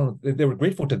States. I don't know. They were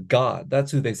grateful to God.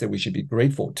 That's who they said we should be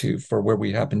grateful to for where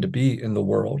we happen to be in the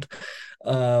world.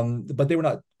 But they were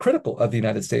not critical of the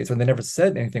United States, and they never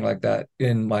said anything like that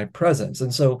in my presence.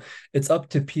 And so it's up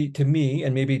to me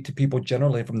and maybe to people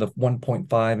generally from the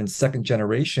 1.5 and second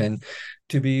generation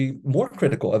to be more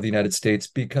critical of the United States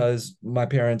because my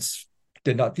parents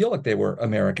did not feel like they were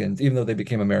Americans, even though they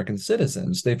became American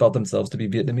citizens. They felt themselves to be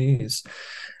Vietnamese.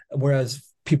 Whereas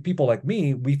people like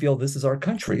me, we feel this is our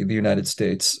country, the United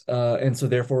States. And so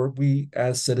therefore we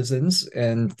as citizens,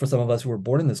 and for some of us who were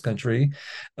born in this country,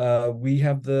 we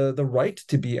have the right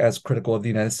to be as critical of the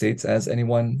United States as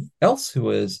anyone else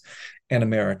who is an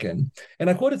American. And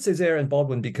I quoted Césaire and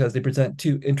Baldwin because they present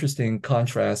two interesting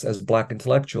contrasts as Black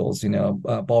intellectuals.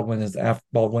 Baldwin as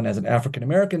an African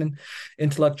American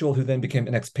intellectual who then became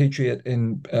an expatriate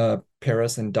in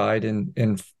Paris and died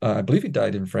in I believe he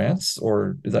died in France,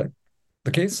 or is that the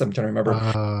case? I'm trying to remember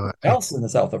else in the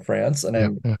south of France,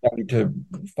 and yeah, I need to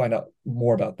find out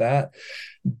more about that.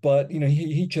 But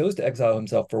he chose to exile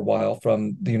himself for a while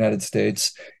from the United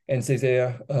States, and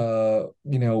Césaire,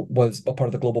 was a part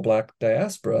of the global Black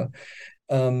diaspora.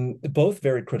 Both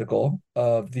very critical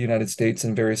of the United States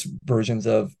and various versions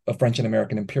of French and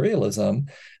American imperialism.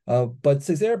 But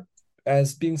Césaire,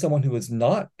 as being someone who was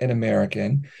not an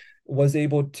American, was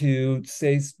able to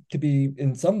be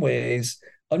in some ways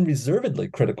unreservedly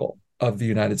critical of the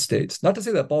United States. Not to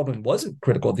say that Baldwin wasn't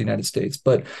critical of the United States,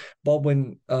 but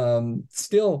Baldwin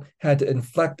still had to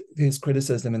inflect his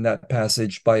criticism in that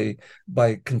passage by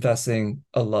confessing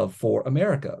a love for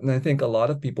America. And I think a lot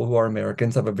of people who are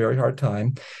Americans have a very hard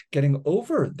time getting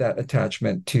over that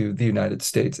attachment to the United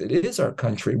States. It is our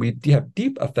country. We have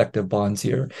deep affective bonds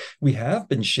here. We have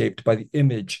been shaped by the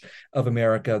image of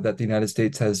America that the United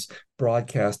States has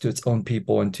broadcast to its own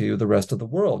people and to the rest of the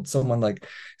world. Someone like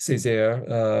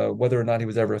Césaire, whether or not he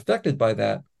was ever affected by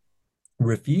that,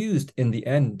 refused in the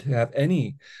end to have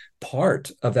any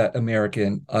part of that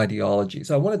American ideology.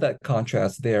 So I wanted that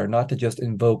contrast there, not to just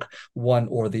invoke one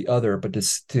or the other, but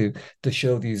to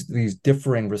show these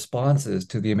differing responses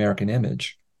to the American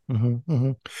image. Mm-hmm,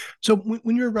 mm-hmm. So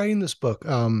when you're writing this book,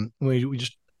 we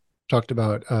just talked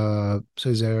about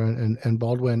Césaire and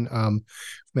Baldwin,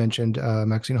 mentioned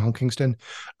Maxine Hong Kingston.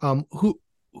 Who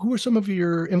were some of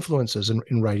your influences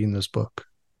in writing this book?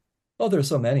 Oh, there's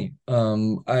so many.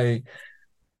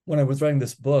 When I was writing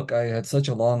this book, I had such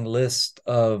a long list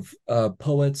of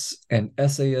poets and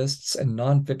essayists and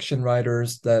nonfiction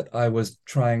writers that I was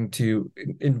trying to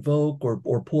invoke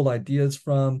or pull ideas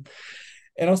from.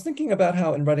 And I was thinking about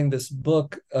how, in writing this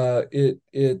book, the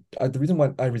reason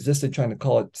why I resisted trying to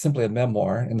call it simply a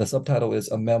memoir, and the subtitle is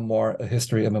A Memoir, a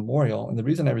History, a Memorial, and the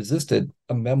reason I resisted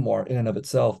a memoir in and of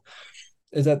itself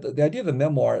is that the idea of a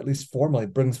memoir, at least formally,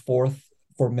 brings forth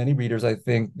for many readers, I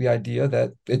think, the idea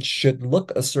that it should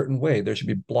look a certain way. There should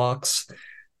be blocks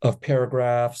of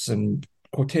paragraphs and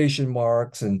quotation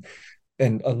marks and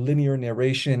a linear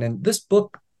narration. And this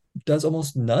book does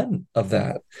almost none of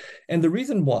that. And the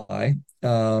reason why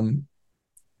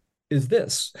is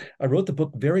this. I wrote the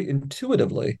book very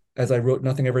intuitively, as I wrote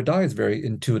Nothing Ever Dies very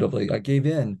intuitively. I gave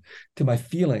in to my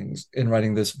feelings in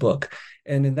writing this book.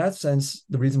 And in that sense,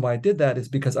 the reason why I did that is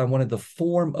because I wanted the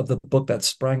form of the book that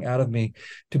sprang out of me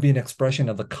to be an expression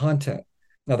of the content.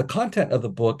 Now, the content of the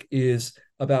book is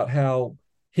about how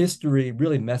history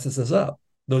really messes us up.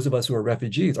 Those of us who are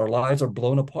refugees, our lives are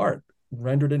blown apart,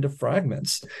 rendered into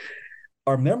fragments.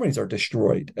 Our memories are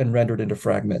destroyed and rendered into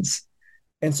fragments.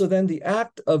 And so then the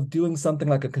act of doing something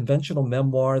like a conventional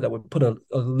memoir that would put a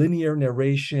linear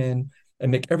narration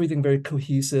and make everything very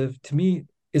cohesive, to me,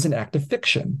 is an act of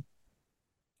fiction.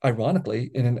 Ironically,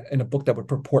 in a book that would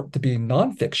purport to be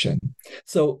nonfiction.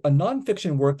 So a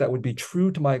nonfiction work that would be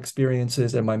true to my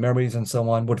experiences and my memories and so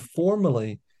on would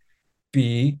formally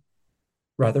be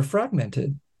rather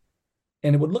fragmented.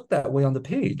 And it would look that way on the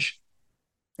page.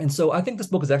 And so I think this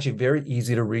book is actually very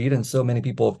easy to read, and so many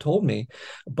people have told me,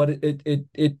 but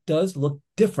it does look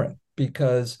different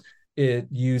because it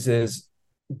uses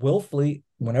willfully,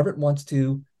 whenever it wants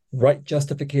to, right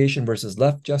justification versus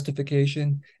left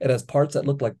justification. It has parts that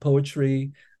look like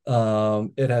poetry.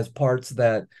 It has parts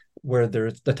that where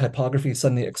there's the typography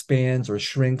suddenly expands or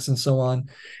shrinks and so on.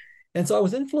 And so I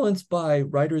was influenced by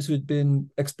writers who had been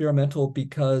experimental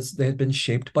because they had been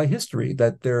shaped by history,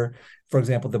 that their, for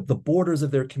example, the borders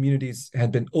of their communities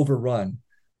had been overrun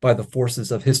by the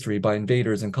forces of history, by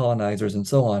invaders and colonizers and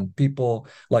so on. People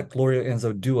like Gloria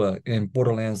Anzaldúa in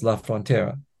Borderlands La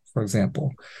Frontera, for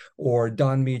example, or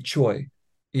Don Mi Choi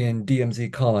in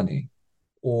DMZ Colony,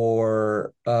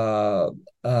 or Claudia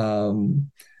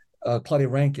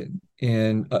Rankin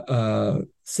in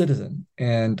Citizen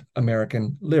and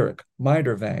American Lyric,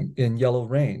 Meidervang in Yellow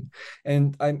Rain.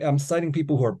 And I'm citing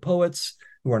people who are poets,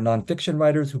 who are nonfiction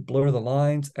writers, who blur the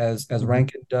lines as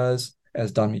Rankin does,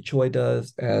 as Don Mi Choi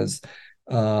does, as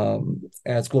Gloria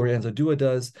Anzaldúa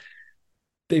does.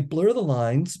 They blur the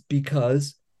lines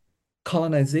because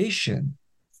colonization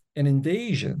and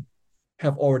invasion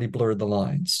have already blurred the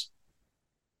lines.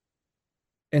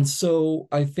 And so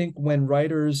I think when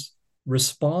writers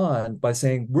respond by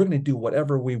saying, we're going to do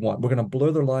whatever we want, we're going to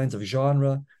blur the lines of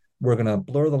genre, we're going to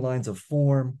blur the lines of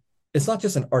form, it's not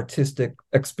just an artistic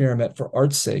experiment for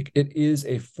art's sake. It is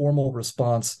a formal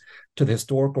response to the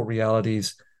historical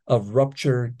realities of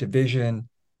rupture, division,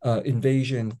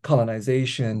 invasion,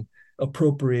 colonization,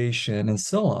 appropriation, and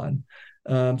so on.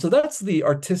 So that's the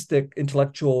artistic,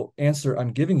 intellectual answer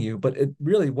I'm giving you. But it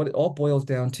really, what it all boils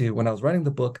down to when I was writing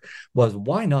the book was,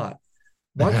 why not?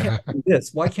 Why can't I do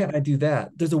this? Why can't I do that?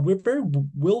 There's a very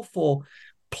willful,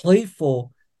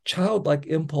 playful, childlike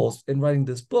impulse in writing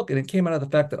this book. And it came out of the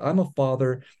fact that I'm a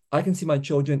father. I can see my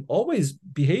children always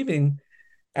behaving,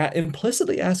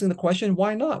 implicitly asking the question,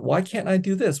 why not? Why can't I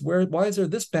do this? Why is there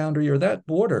this boundary or that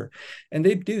border? And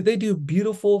they do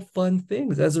beautiful, fun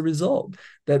things as a result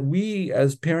that we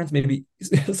as parents may be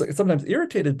sometimes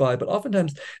irritated by, but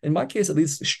oftentimes, in my case at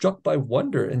least, struck by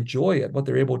wonder and joy at what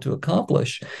they're able to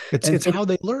accomplish. It's how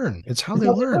they learn. It's how they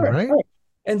learn, right?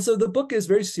 And so the book is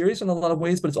very serious in a lot of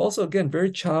ways, but it's also, again,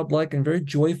 very childlike and very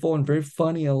joyful and very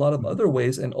funny in a lot of other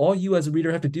ways. And all you as a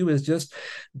reader have to do is just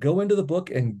go into the book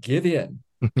and give in.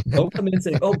 Don't come in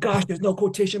saying, "Oh gosh, there's no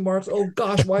quotation marks. Oh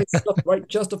gosh, why is stuff right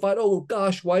justified? Oh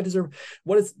gosh, why does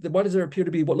there appear to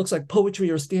be what looks like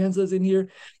poetry or stanzas in here?"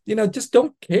 Just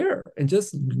don't care and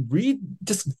just read,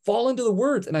 just fall into the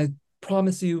words. And I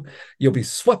promise you, you'll be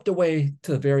swept away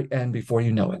to the very end before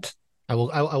you know it.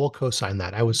 I will co-sign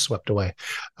that. I was swept away,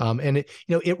 and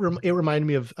it reminded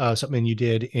me of something you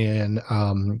did in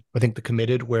I think The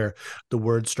Committed, where the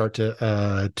words start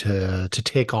to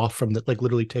take off from the, like,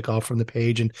 literally take off from the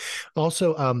page, and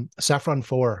also Saffron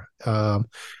Foer.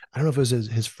 I don't know if it was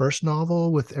his first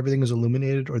novel with Everything is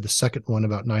Illuminated, or the second one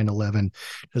about 9/11.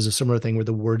 There's a similar thing where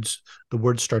the words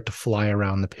start to fly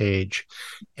around the page,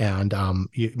 and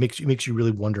it makes you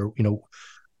really wonder,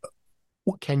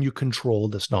 can you control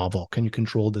this novel? Can you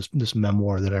control this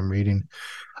memoir that I'm reading?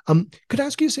 Could I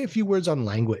ask you to say a few words on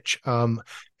language? And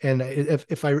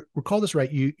if I recall this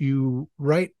right, you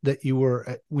write that you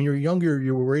were, when you were younger,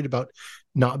 you were worried about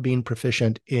not being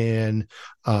proficient in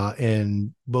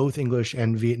both English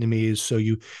and Vietnamese, so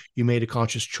you made a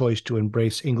conscious choice to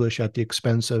embrace English at the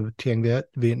expense of Tiếng Viet,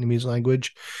 Vietnamese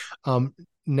language.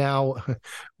 Now,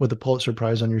 with the Pulitzer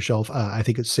Prize on your shelf, I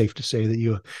think it's safe to say that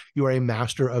you are a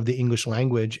master of the English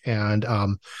language, and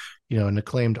an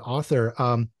acclaimed author.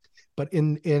 But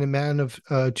in A Man of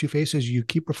Two Faces, you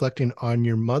keep reflecting on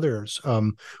your mother's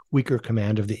weaker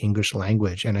command of the English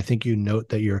language, and I think you note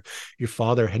that your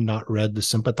father had not read The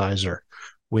Sympathizer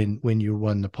when you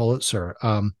won the Pulitzer.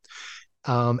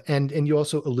 And you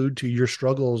also allude to your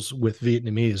struggles with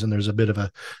Vietnamese, and there's a bit of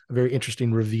a very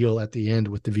interesting reveal at the end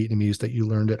with the Vietnamese that you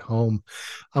learned at home.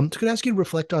 So could I ask you to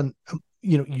reflect on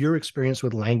your experience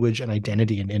with language and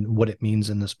identity, and what it means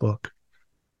in this book?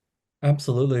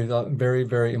 Absolutely. Very,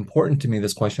 very important to me,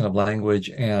 this question of language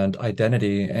and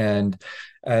identity. And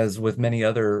as with many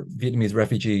other Vietnamese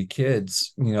refugee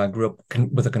kids, I grew up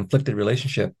with a conflicted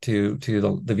relationship to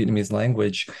the Vietnamese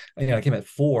language. I came at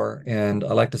 4, and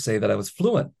I like to say that I was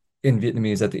fluent in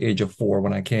Vietnamese at the age of 4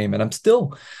 when I came, and I'm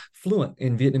still fluent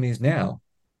in Vietnamese now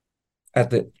at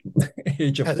the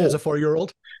age of 4. As a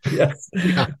 4-year-old? Yes.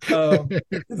 Yeah.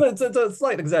 It's a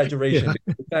slight exaggeration.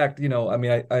 Yeah. In fact,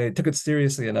 I took it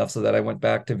seriously enough so that I went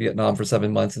back to Vietnam for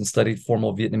 7 months and studied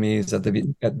formal Vietnamese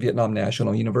at Vietnam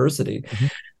National University.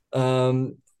 Mm-hmm.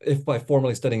 If by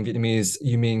formally studying Vietnamese,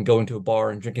 you mean going to a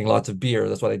bar and drinking lots of beer,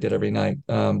 that's what I did every night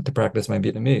to practice my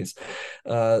Vietnamese.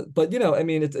 But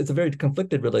it's a very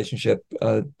conflicted relationship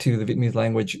to the Vietnamese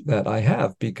language that I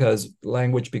have, because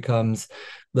language becomes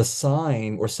the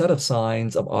sign or set of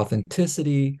signs of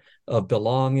authenticity, of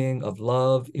belonging, of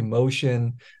love,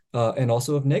 emotion, and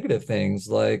also of negative things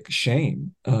like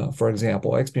shame. For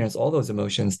example, I experience all those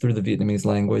emotions through the Vietnamese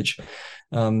language.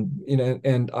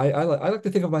 And I like to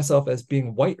think of myself as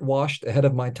being whitewashed ahead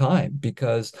of my time,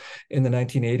 because in the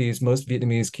 1980s, most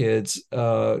Vietnamese kids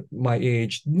my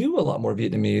age knew a lot more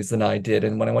Vietnamese than I did.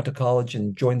 And when I went to college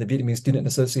and joined the Vietnamese Student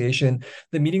Association,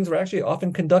 the meetings were actually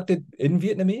often conducted in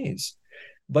Vietnamese.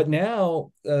 But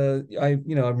now, I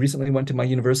recently went to my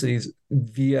university's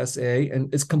VSA,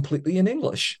 and it's completely in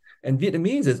English. And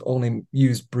Vietnamese is only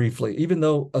used briefly, even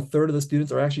though a third of the students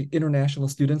are actually international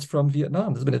students from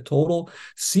Vietnam. There's been a total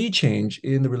sea change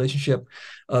in the relationship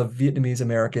of Vietnamese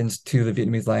Americans to the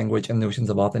Vietnamese language and notions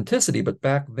of authenticity. But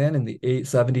back then in the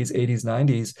 70s, 80s,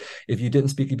 90s, if you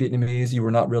didn't speak Vietnamese, you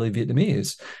were not really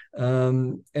Vietnamese.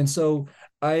 And so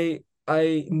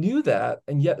I knew that,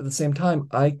 and yet at the same time,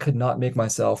 I could not make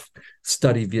myself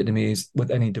study Vietnamese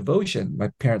with any devotion. My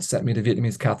parents sent me to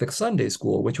Vietnamese Catholic Sunday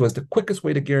school, which was the quickest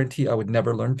way to guarantee I would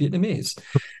never learn Vietnamese.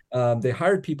 They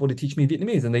hired people to teach me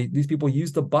Vietnamese, and these people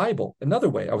used the Bible, another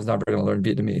way I was never going to learn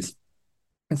Vietnamese.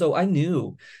 And so I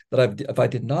knew that if I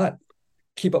did not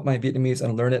keep up my Vietnamese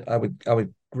and learn it, I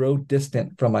would grow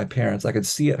distant from my parents. I could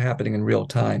see it happening in real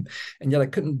time. And yet I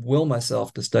couldn't will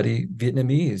myself to study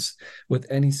Vietnamese with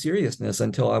any seriousness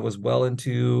until I was well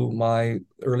into my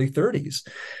early 30s.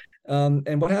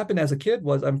 And what happened as a kid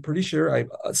was, I'm pretty sure I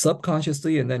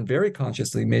subconsciously and then very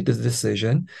consciously made the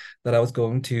decision that I was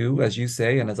going to, as you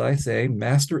say, and as I say,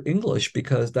 master English,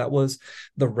 because that was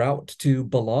the route to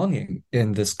belonging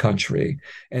in this country.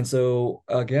 And so,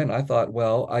 again, I thought,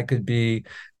 well, I could be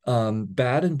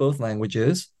bad in both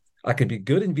languages. I could be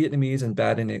good in Vietnamese and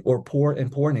bad in, or poor in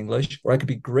English, or I could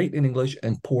be great in English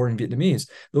and poor in Vietnamese.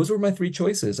 Those were my 3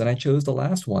 choices, and I chose the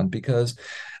last one because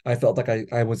I felt like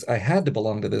I had to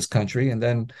belong to this country. And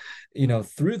then,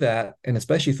 through that, and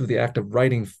especially through the act of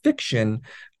writing fiction,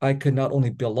 I could not only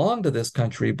belong to this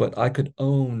country, but I could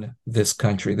own this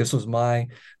country. This was my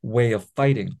way of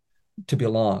fighting to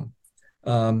belong.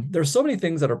 There are so many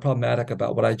things that are problematic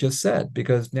about what I just said,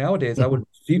 because nowadays I would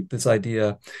refute this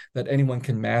idea that anyone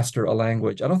can master a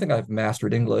language. I don't think I've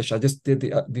mastered English. I just did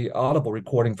the Audible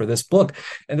recording for this book,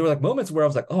 and there were like moments where I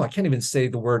was like, oh, I can't even say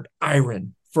the word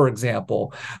iron, for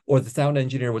example, or the sound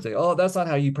engineer would say, oh, that's not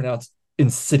how you pronounce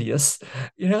insidious.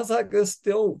 It's like there's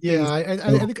still Yeah, things.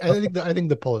 I think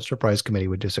the Pulitzer Prize committee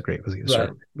would disagree with you, Right.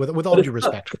 sir. With all But due it's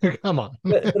not, respect, come on.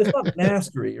 but it's not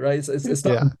mastery, right? It's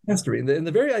not Yeah, mastery. And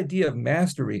the very idea of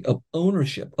mastery, of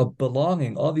ownership, of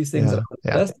belonging, all these things that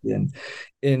yeah, I was yeah, invested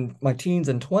in my teens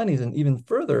and 20s and even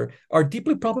further are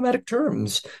deeply problematic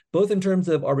terms, both in terms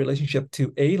of our relationship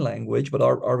to a language, but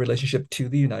our relationship to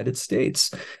the United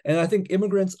States. And I think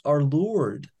immigrants are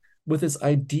lured with this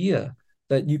idea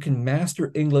that you can master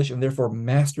English and therefore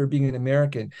master being an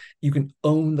American. You can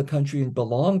own the country and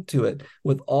belong to it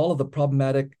with all of the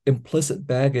problematic implicit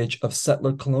baggage of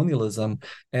settler colonialism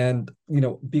and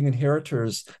being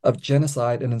inheritors of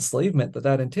genocide and enslavement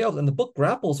that entails. And the book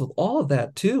grapples with all of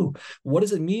that too. What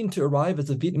does it mean to arrive as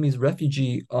a Vietnamese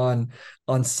refugee on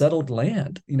settled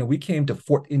land? We came to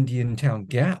Fort Indian Town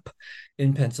Gap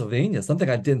in Pennsylvania, something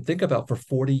I didn't think about for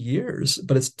 40 years,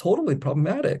 but it's totally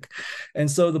problematic. And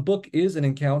so the book is an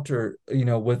encounter,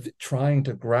 with trying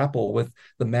to grapple with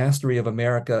the mastery of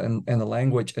America and the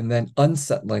language, and then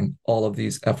unsettling all of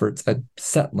these efforts at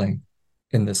settling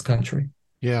in this country.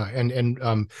 yeah. And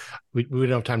we don't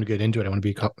have time to get into it. I want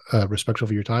to be respectful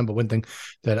of your time, but one thing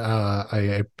that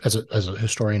I as a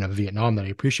historian of Vietnam that I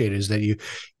appreciate is that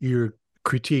you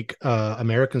critique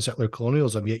American settler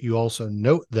colonialism, yet you also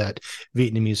note that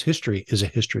Vietnamese history is a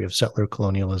history of settler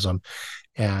colonialism.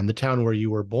 And the town where you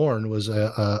were born was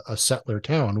a settler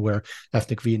town where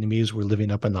ethnic Vietnamese were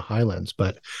living up in the highlands.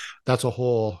 But that's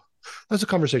a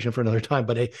conversation for another time.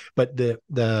 But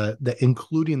the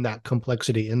including that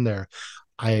complexity in there,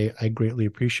 I greatly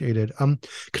appreciated.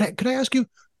 Could I ask you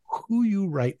who you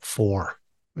write for?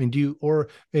 I mean, do you, or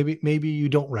maybe you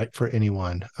don't write for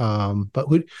anyone? But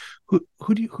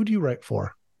who do you write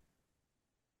for?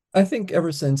 I think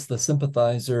ever since The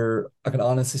Sympathizer, I can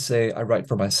honestly say I write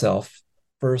for myself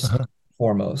first and Uh-huh.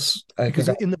 foremost. I Because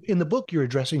think in the book you're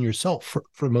addressing yourself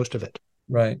for most of it.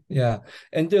 Right. Yeah.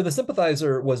 And The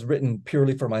Sympathizer was written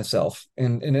purely for myself.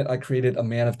 And in it, I created a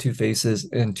man of two faces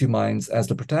and two minds as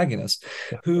the protagonist,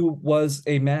 Yeah. who was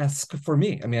a mask for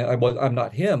me. I mean, I'm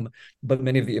not him, but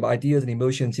many of the ideas and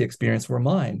emotions he experienced were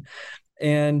mine.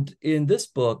 And in this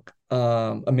book,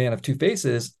 A Man of Two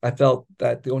Faces, I felt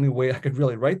that the only way I could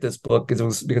really write this book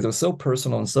is because it was so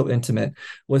personal and so intimate,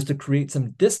 was to create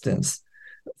some distance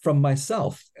from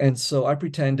myself. And so I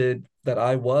pretended that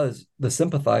I was the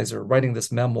sympathizer writing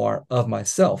this memoir of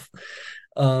myself.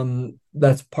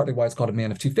 That's partly why it's called A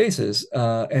Man of Two Faces.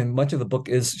 And much of the book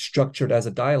is structured as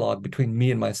a dialogue between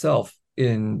me and myself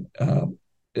in the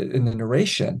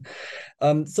narration.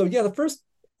 So yeah, the first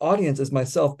audience is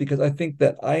myself because I think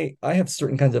that I have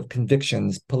certain kinds of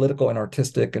convictions, political and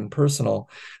artistic and personal,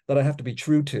 that I have to be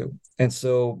true to. And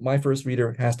so my first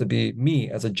reader has to be me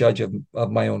as a judge of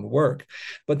my own work.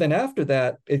 But then after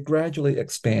that, it gradually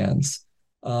expands.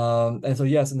 And so,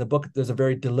 yes, in the book, there's a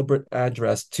very deliberate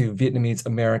address to Vietnamese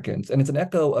Americans. And it's an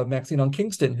echo of Maxine on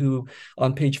Kingston, who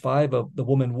on page 5 of The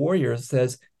Woman Warrior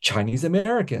says Chinese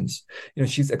Americans.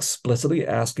 She's explicitly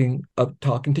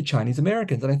talking to Chinese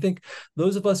Americans. And I think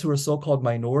those of us who are so-called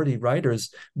minority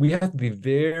writers, we have to be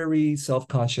very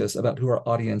self-conscious about who our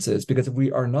audience is, because if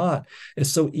we are not,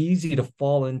 it's so easy to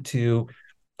fall into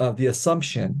the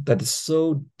assumption that is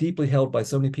so deeply held by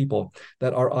so many people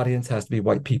that our audience has to be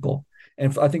white people.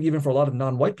 And I think even for a lot of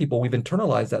non-white people, we've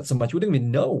internalized that so much we don't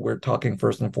even know we're talking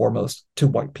first and foremost to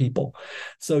white people.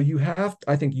 So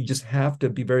I think you just have to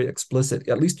be very explicit,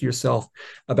 at least to yourself,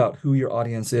 about who your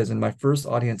audience is. And my first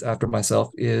audience after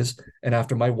myself and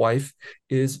after my wife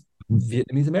is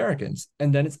Vietnamese Americans,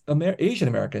 and then it's Asian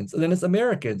Americans, and then it's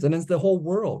Americans, and then it's the whole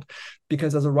world.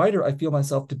 Because as a writer, I feel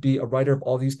myself to be a writer of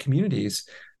all these communities.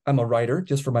 I'm a writer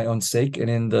just for my own sake and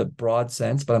in the broad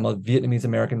sense, but I'm a Vietnamese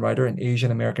American writer, an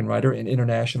Asian American writer, an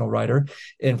international writer.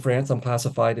 In France, I'm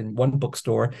classified in one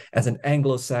bookstore as an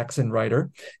Anglo-Saxon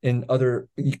writer. In other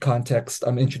contexts,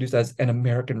 I'm introduced as an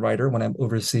American writer when I'm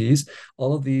overseas.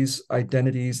 All of these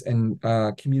identities and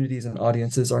communities and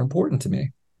audiences are important to me.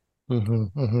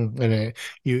 And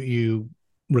you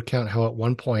recount how at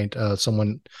one point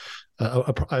someone, I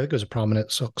think it was a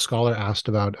prominent scholar, asked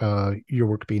about your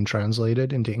work being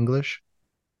translated into English.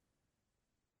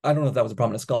 I don't know if that was a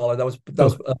prominent scholar. That Oh,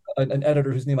 was an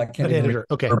editor whose name I can't an even editor.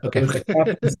 Okay, remember. okay. It was like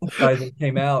after the synthesizer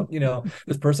came out.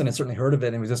 This person had certainly heard of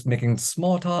it and was just making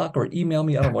small talk or email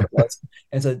me. I don't know what it was,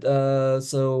 and said,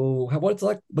 "So, what's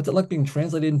it like being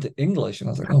translated into English?" And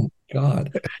I was like, "Oh my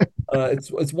God."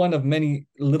 It's one of many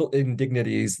little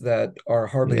indignities that are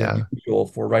hardly Yeah, unusual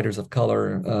for writers of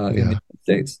color in the yeah. United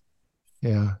States.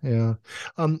 Yeah, yeah.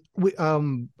 I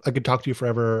could talk to you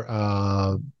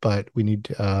forever, but we need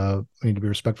to be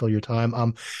respectful of your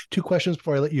time. Two questions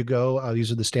before I let you go.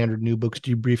 These are the standard new books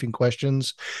debriefing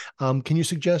questions. Can you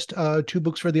suggest two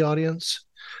books for the audience?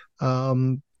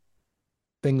 Um,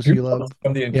 things that Two you love? books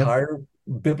from the Yeah. entire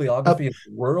Uh, bibliography of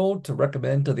the world to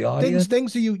recommend to the things audience.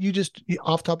 things that you just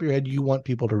off the top of your head you want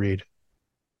people to read.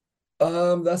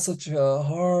 That's such a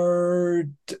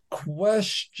hard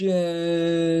question.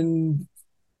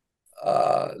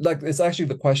 Like it's actually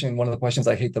the question, one of the questions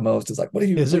I hate the most is like,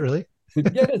 Is it what really?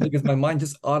 yeah, it is because my mind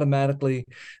just automatically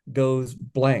goes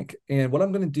blank. And what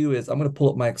I'm going to do is I'm going to pull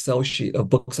up my Excel sheet of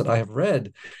books that I have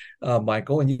read,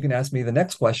 Michael, and you can ask me the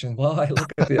next question while I look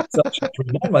at the Excel sheet to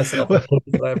remind myself of books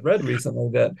that I've read recently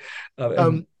that and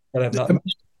um, that I've not um,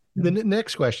 mentioned. the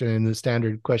next question and the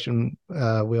standard question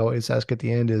we always ask at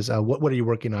the end is what are you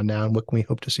working on now and what can we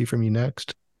hope to see from you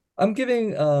next? I'm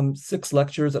giving 6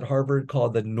 lectures at Harvard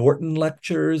called the Norton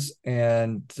Lectures,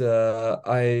 and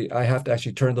I have to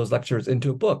actually turn those lectures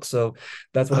into a book. So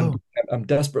that's what I'm Oh, doing. I'm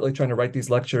desperately trying to write these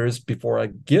lectures before I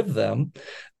give them,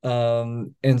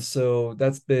 and so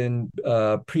that's been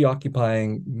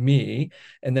preoccupying me.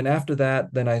 And then after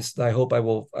that, then I hope I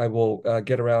will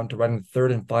get around to writing the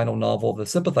third and final novel of the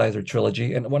Sympathizer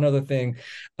trilogy. And one other thing,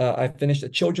 I finished a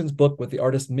children's book with the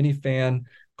artist Minnie Fan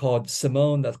called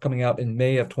Simone that's coming out in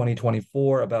May of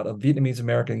 2024 about a Vietnamese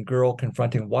American girl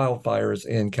confronting wildfires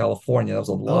in California. That was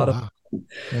a oh lot of wow.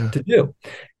 Yeah. to do.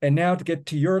 And now to get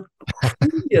to your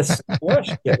previous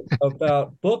question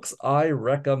about books I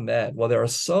recommend. Well, there are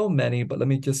so many, but let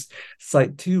me just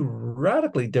cite two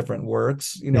radically different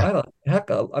works. Yeah. I don't heck,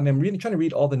 I mean, I'm reading, trying to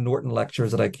read all the Norton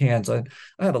lectures that I can. So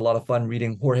I had a lot of fun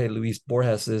reading Jorge Luis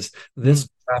Borges's Mm, This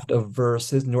Craft of Verse,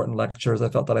 his Norton lectures. I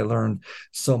felt that I learned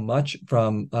so much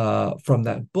from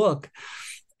that book.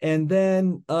 And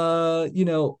then,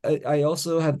 I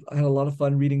also had a lot of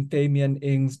fun reading Fei Mian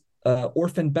Ing's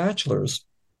Orphan Bachelors,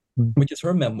 mm. which is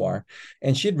her memoir.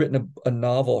 And she had written a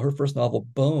novel, her first novel,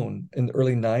 Bone, in the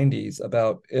early 90s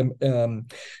about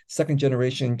second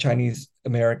generation Chinese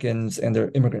Americans and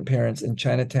their immigrant parents in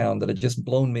Chinatown that had just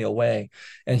blown me away.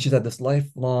 And she's had this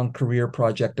lifelong career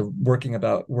project of working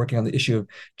on the issue of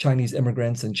Chinese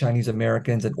immigrants and Chinese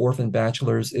Americans, and Orphan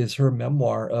Bachelors is her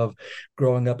memoir of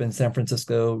growing up in San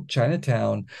Francisco,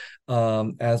 Chinatown,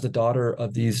 as the daughter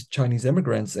of these Chinese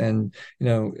immigrants. And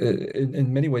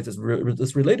in many ways,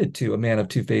 it's related to A Man of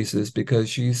Two Faces because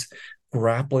she's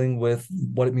grappling with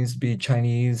what it means to be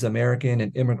Chinese American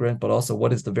and immigrant, but also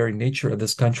what is the very nature of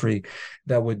this country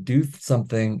that would do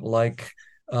something like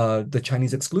the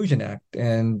Chinese Exclusion Act,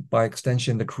 and by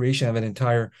extension, the creation of an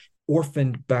entire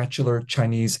orphaned bachelor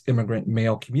Chinese immigrant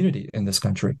male community in this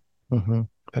country. Mm-hmm.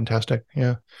 Fantastic.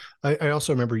 Yeah. I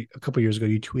also remember a couple of years ago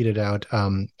you tweeted out,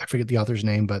 I forget the author's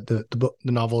name, but the book,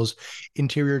 the novel is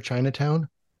Interior Chinatown.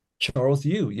 Charles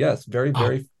Yu, yes, very, Oh,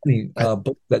 very funny I,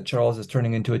 book that Charles is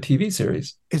turning into a TV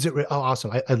series. is it? Oh,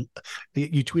 awesome.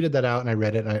 You tweeted that out and I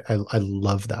read it and I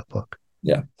love that book.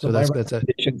 Yeah, so So my that's a,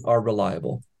 recommendations are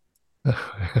reliable.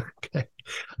 okay.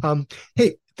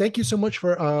 Hey, thank you so much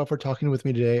for talking with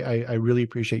me today. I really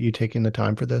appreciate you taking the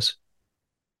time for this.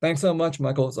 Thanks so much,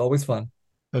 Michael. It's always fun.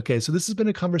 Okay, so this has been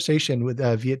a conversation with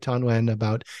Viet Nguyen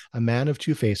about A Man of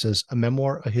Two Faces, a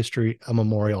memoir, a history, a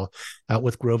memorial, out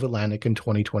with Grove Atlantic in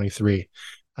 2023.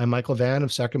 I'm Michael Vann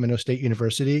of Sacramento State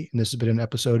University, and this has been an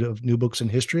episode of New Books in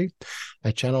History,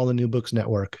 a channel on the New Books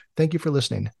Network. Thank you for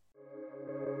listening.